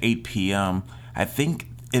 9th, 8 p.m. I think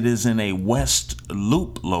it is in a West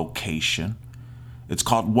Loop location. It's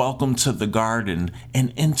called Welcome to the Garden,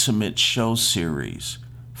 an intimate show series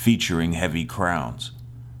featuring Heavy Crowns.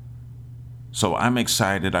 So I'm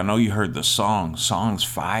excited. I know you heard the song. Song's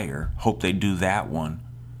fire. Hope they do that one.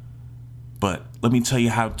 But let me tell you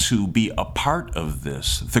how to be a part of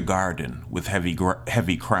this, The Garden with Heavy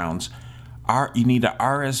Crowns. You need to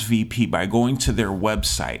RSVP by going to their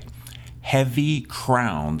website, Heavy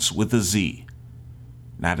Crowns with a Z,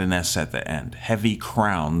 not an S at the end,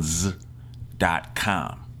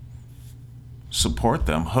 heavycrowns.com. Support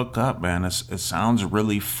them, hook up, man. It sounds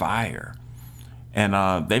really fire.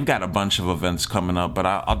 And they've got a bunch of events coming up, but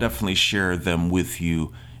I'll definitely share them with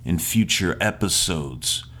you in future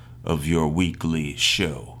episodes of your weekly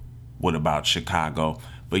show, What About Chicago?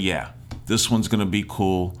 But yeah, this one's going to be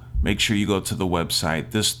cool. Make sure you go to the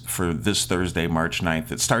website for this Thursday, March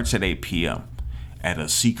 9th. It starts at 8 p.m. at a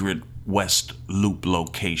secret West Loop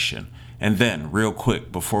location. And then, real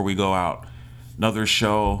quick, before we go out, another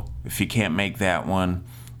show, if you can't make that one,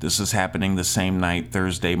 this is happening the same night,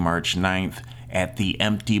 Thursday, March 9th, at the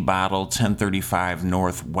Empty Bottle, 1035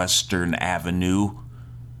 Northwestern Avenue.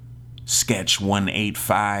 Sketch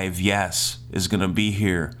 185, yes, is going to be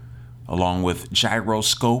here, along with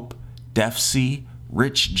Gyroscope, Def C,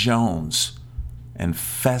 Rich Jones, and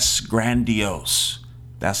Fess Grandiose.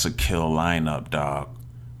 That's a kill lineup, dog.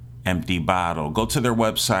 Empty Bottle. Go to their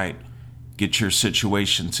website, get your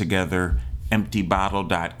situation together,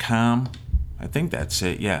 emptybottle.com. I think that's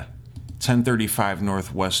it, yeah. 1035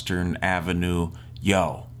 Northwestern Avenue.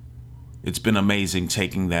 Yo, it's been amazing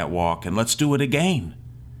taking that walk, and let's do it again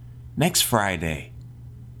next Friday,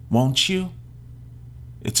 won't you?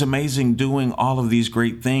 It's amazing doing all of these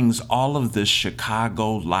great things, all of this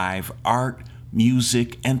Chicago live art,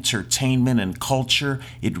 music, entertainment, and culture.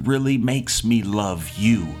 It really makes me love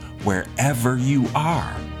you wherever you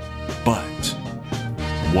are. But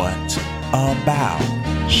what about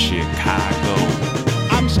Chicago?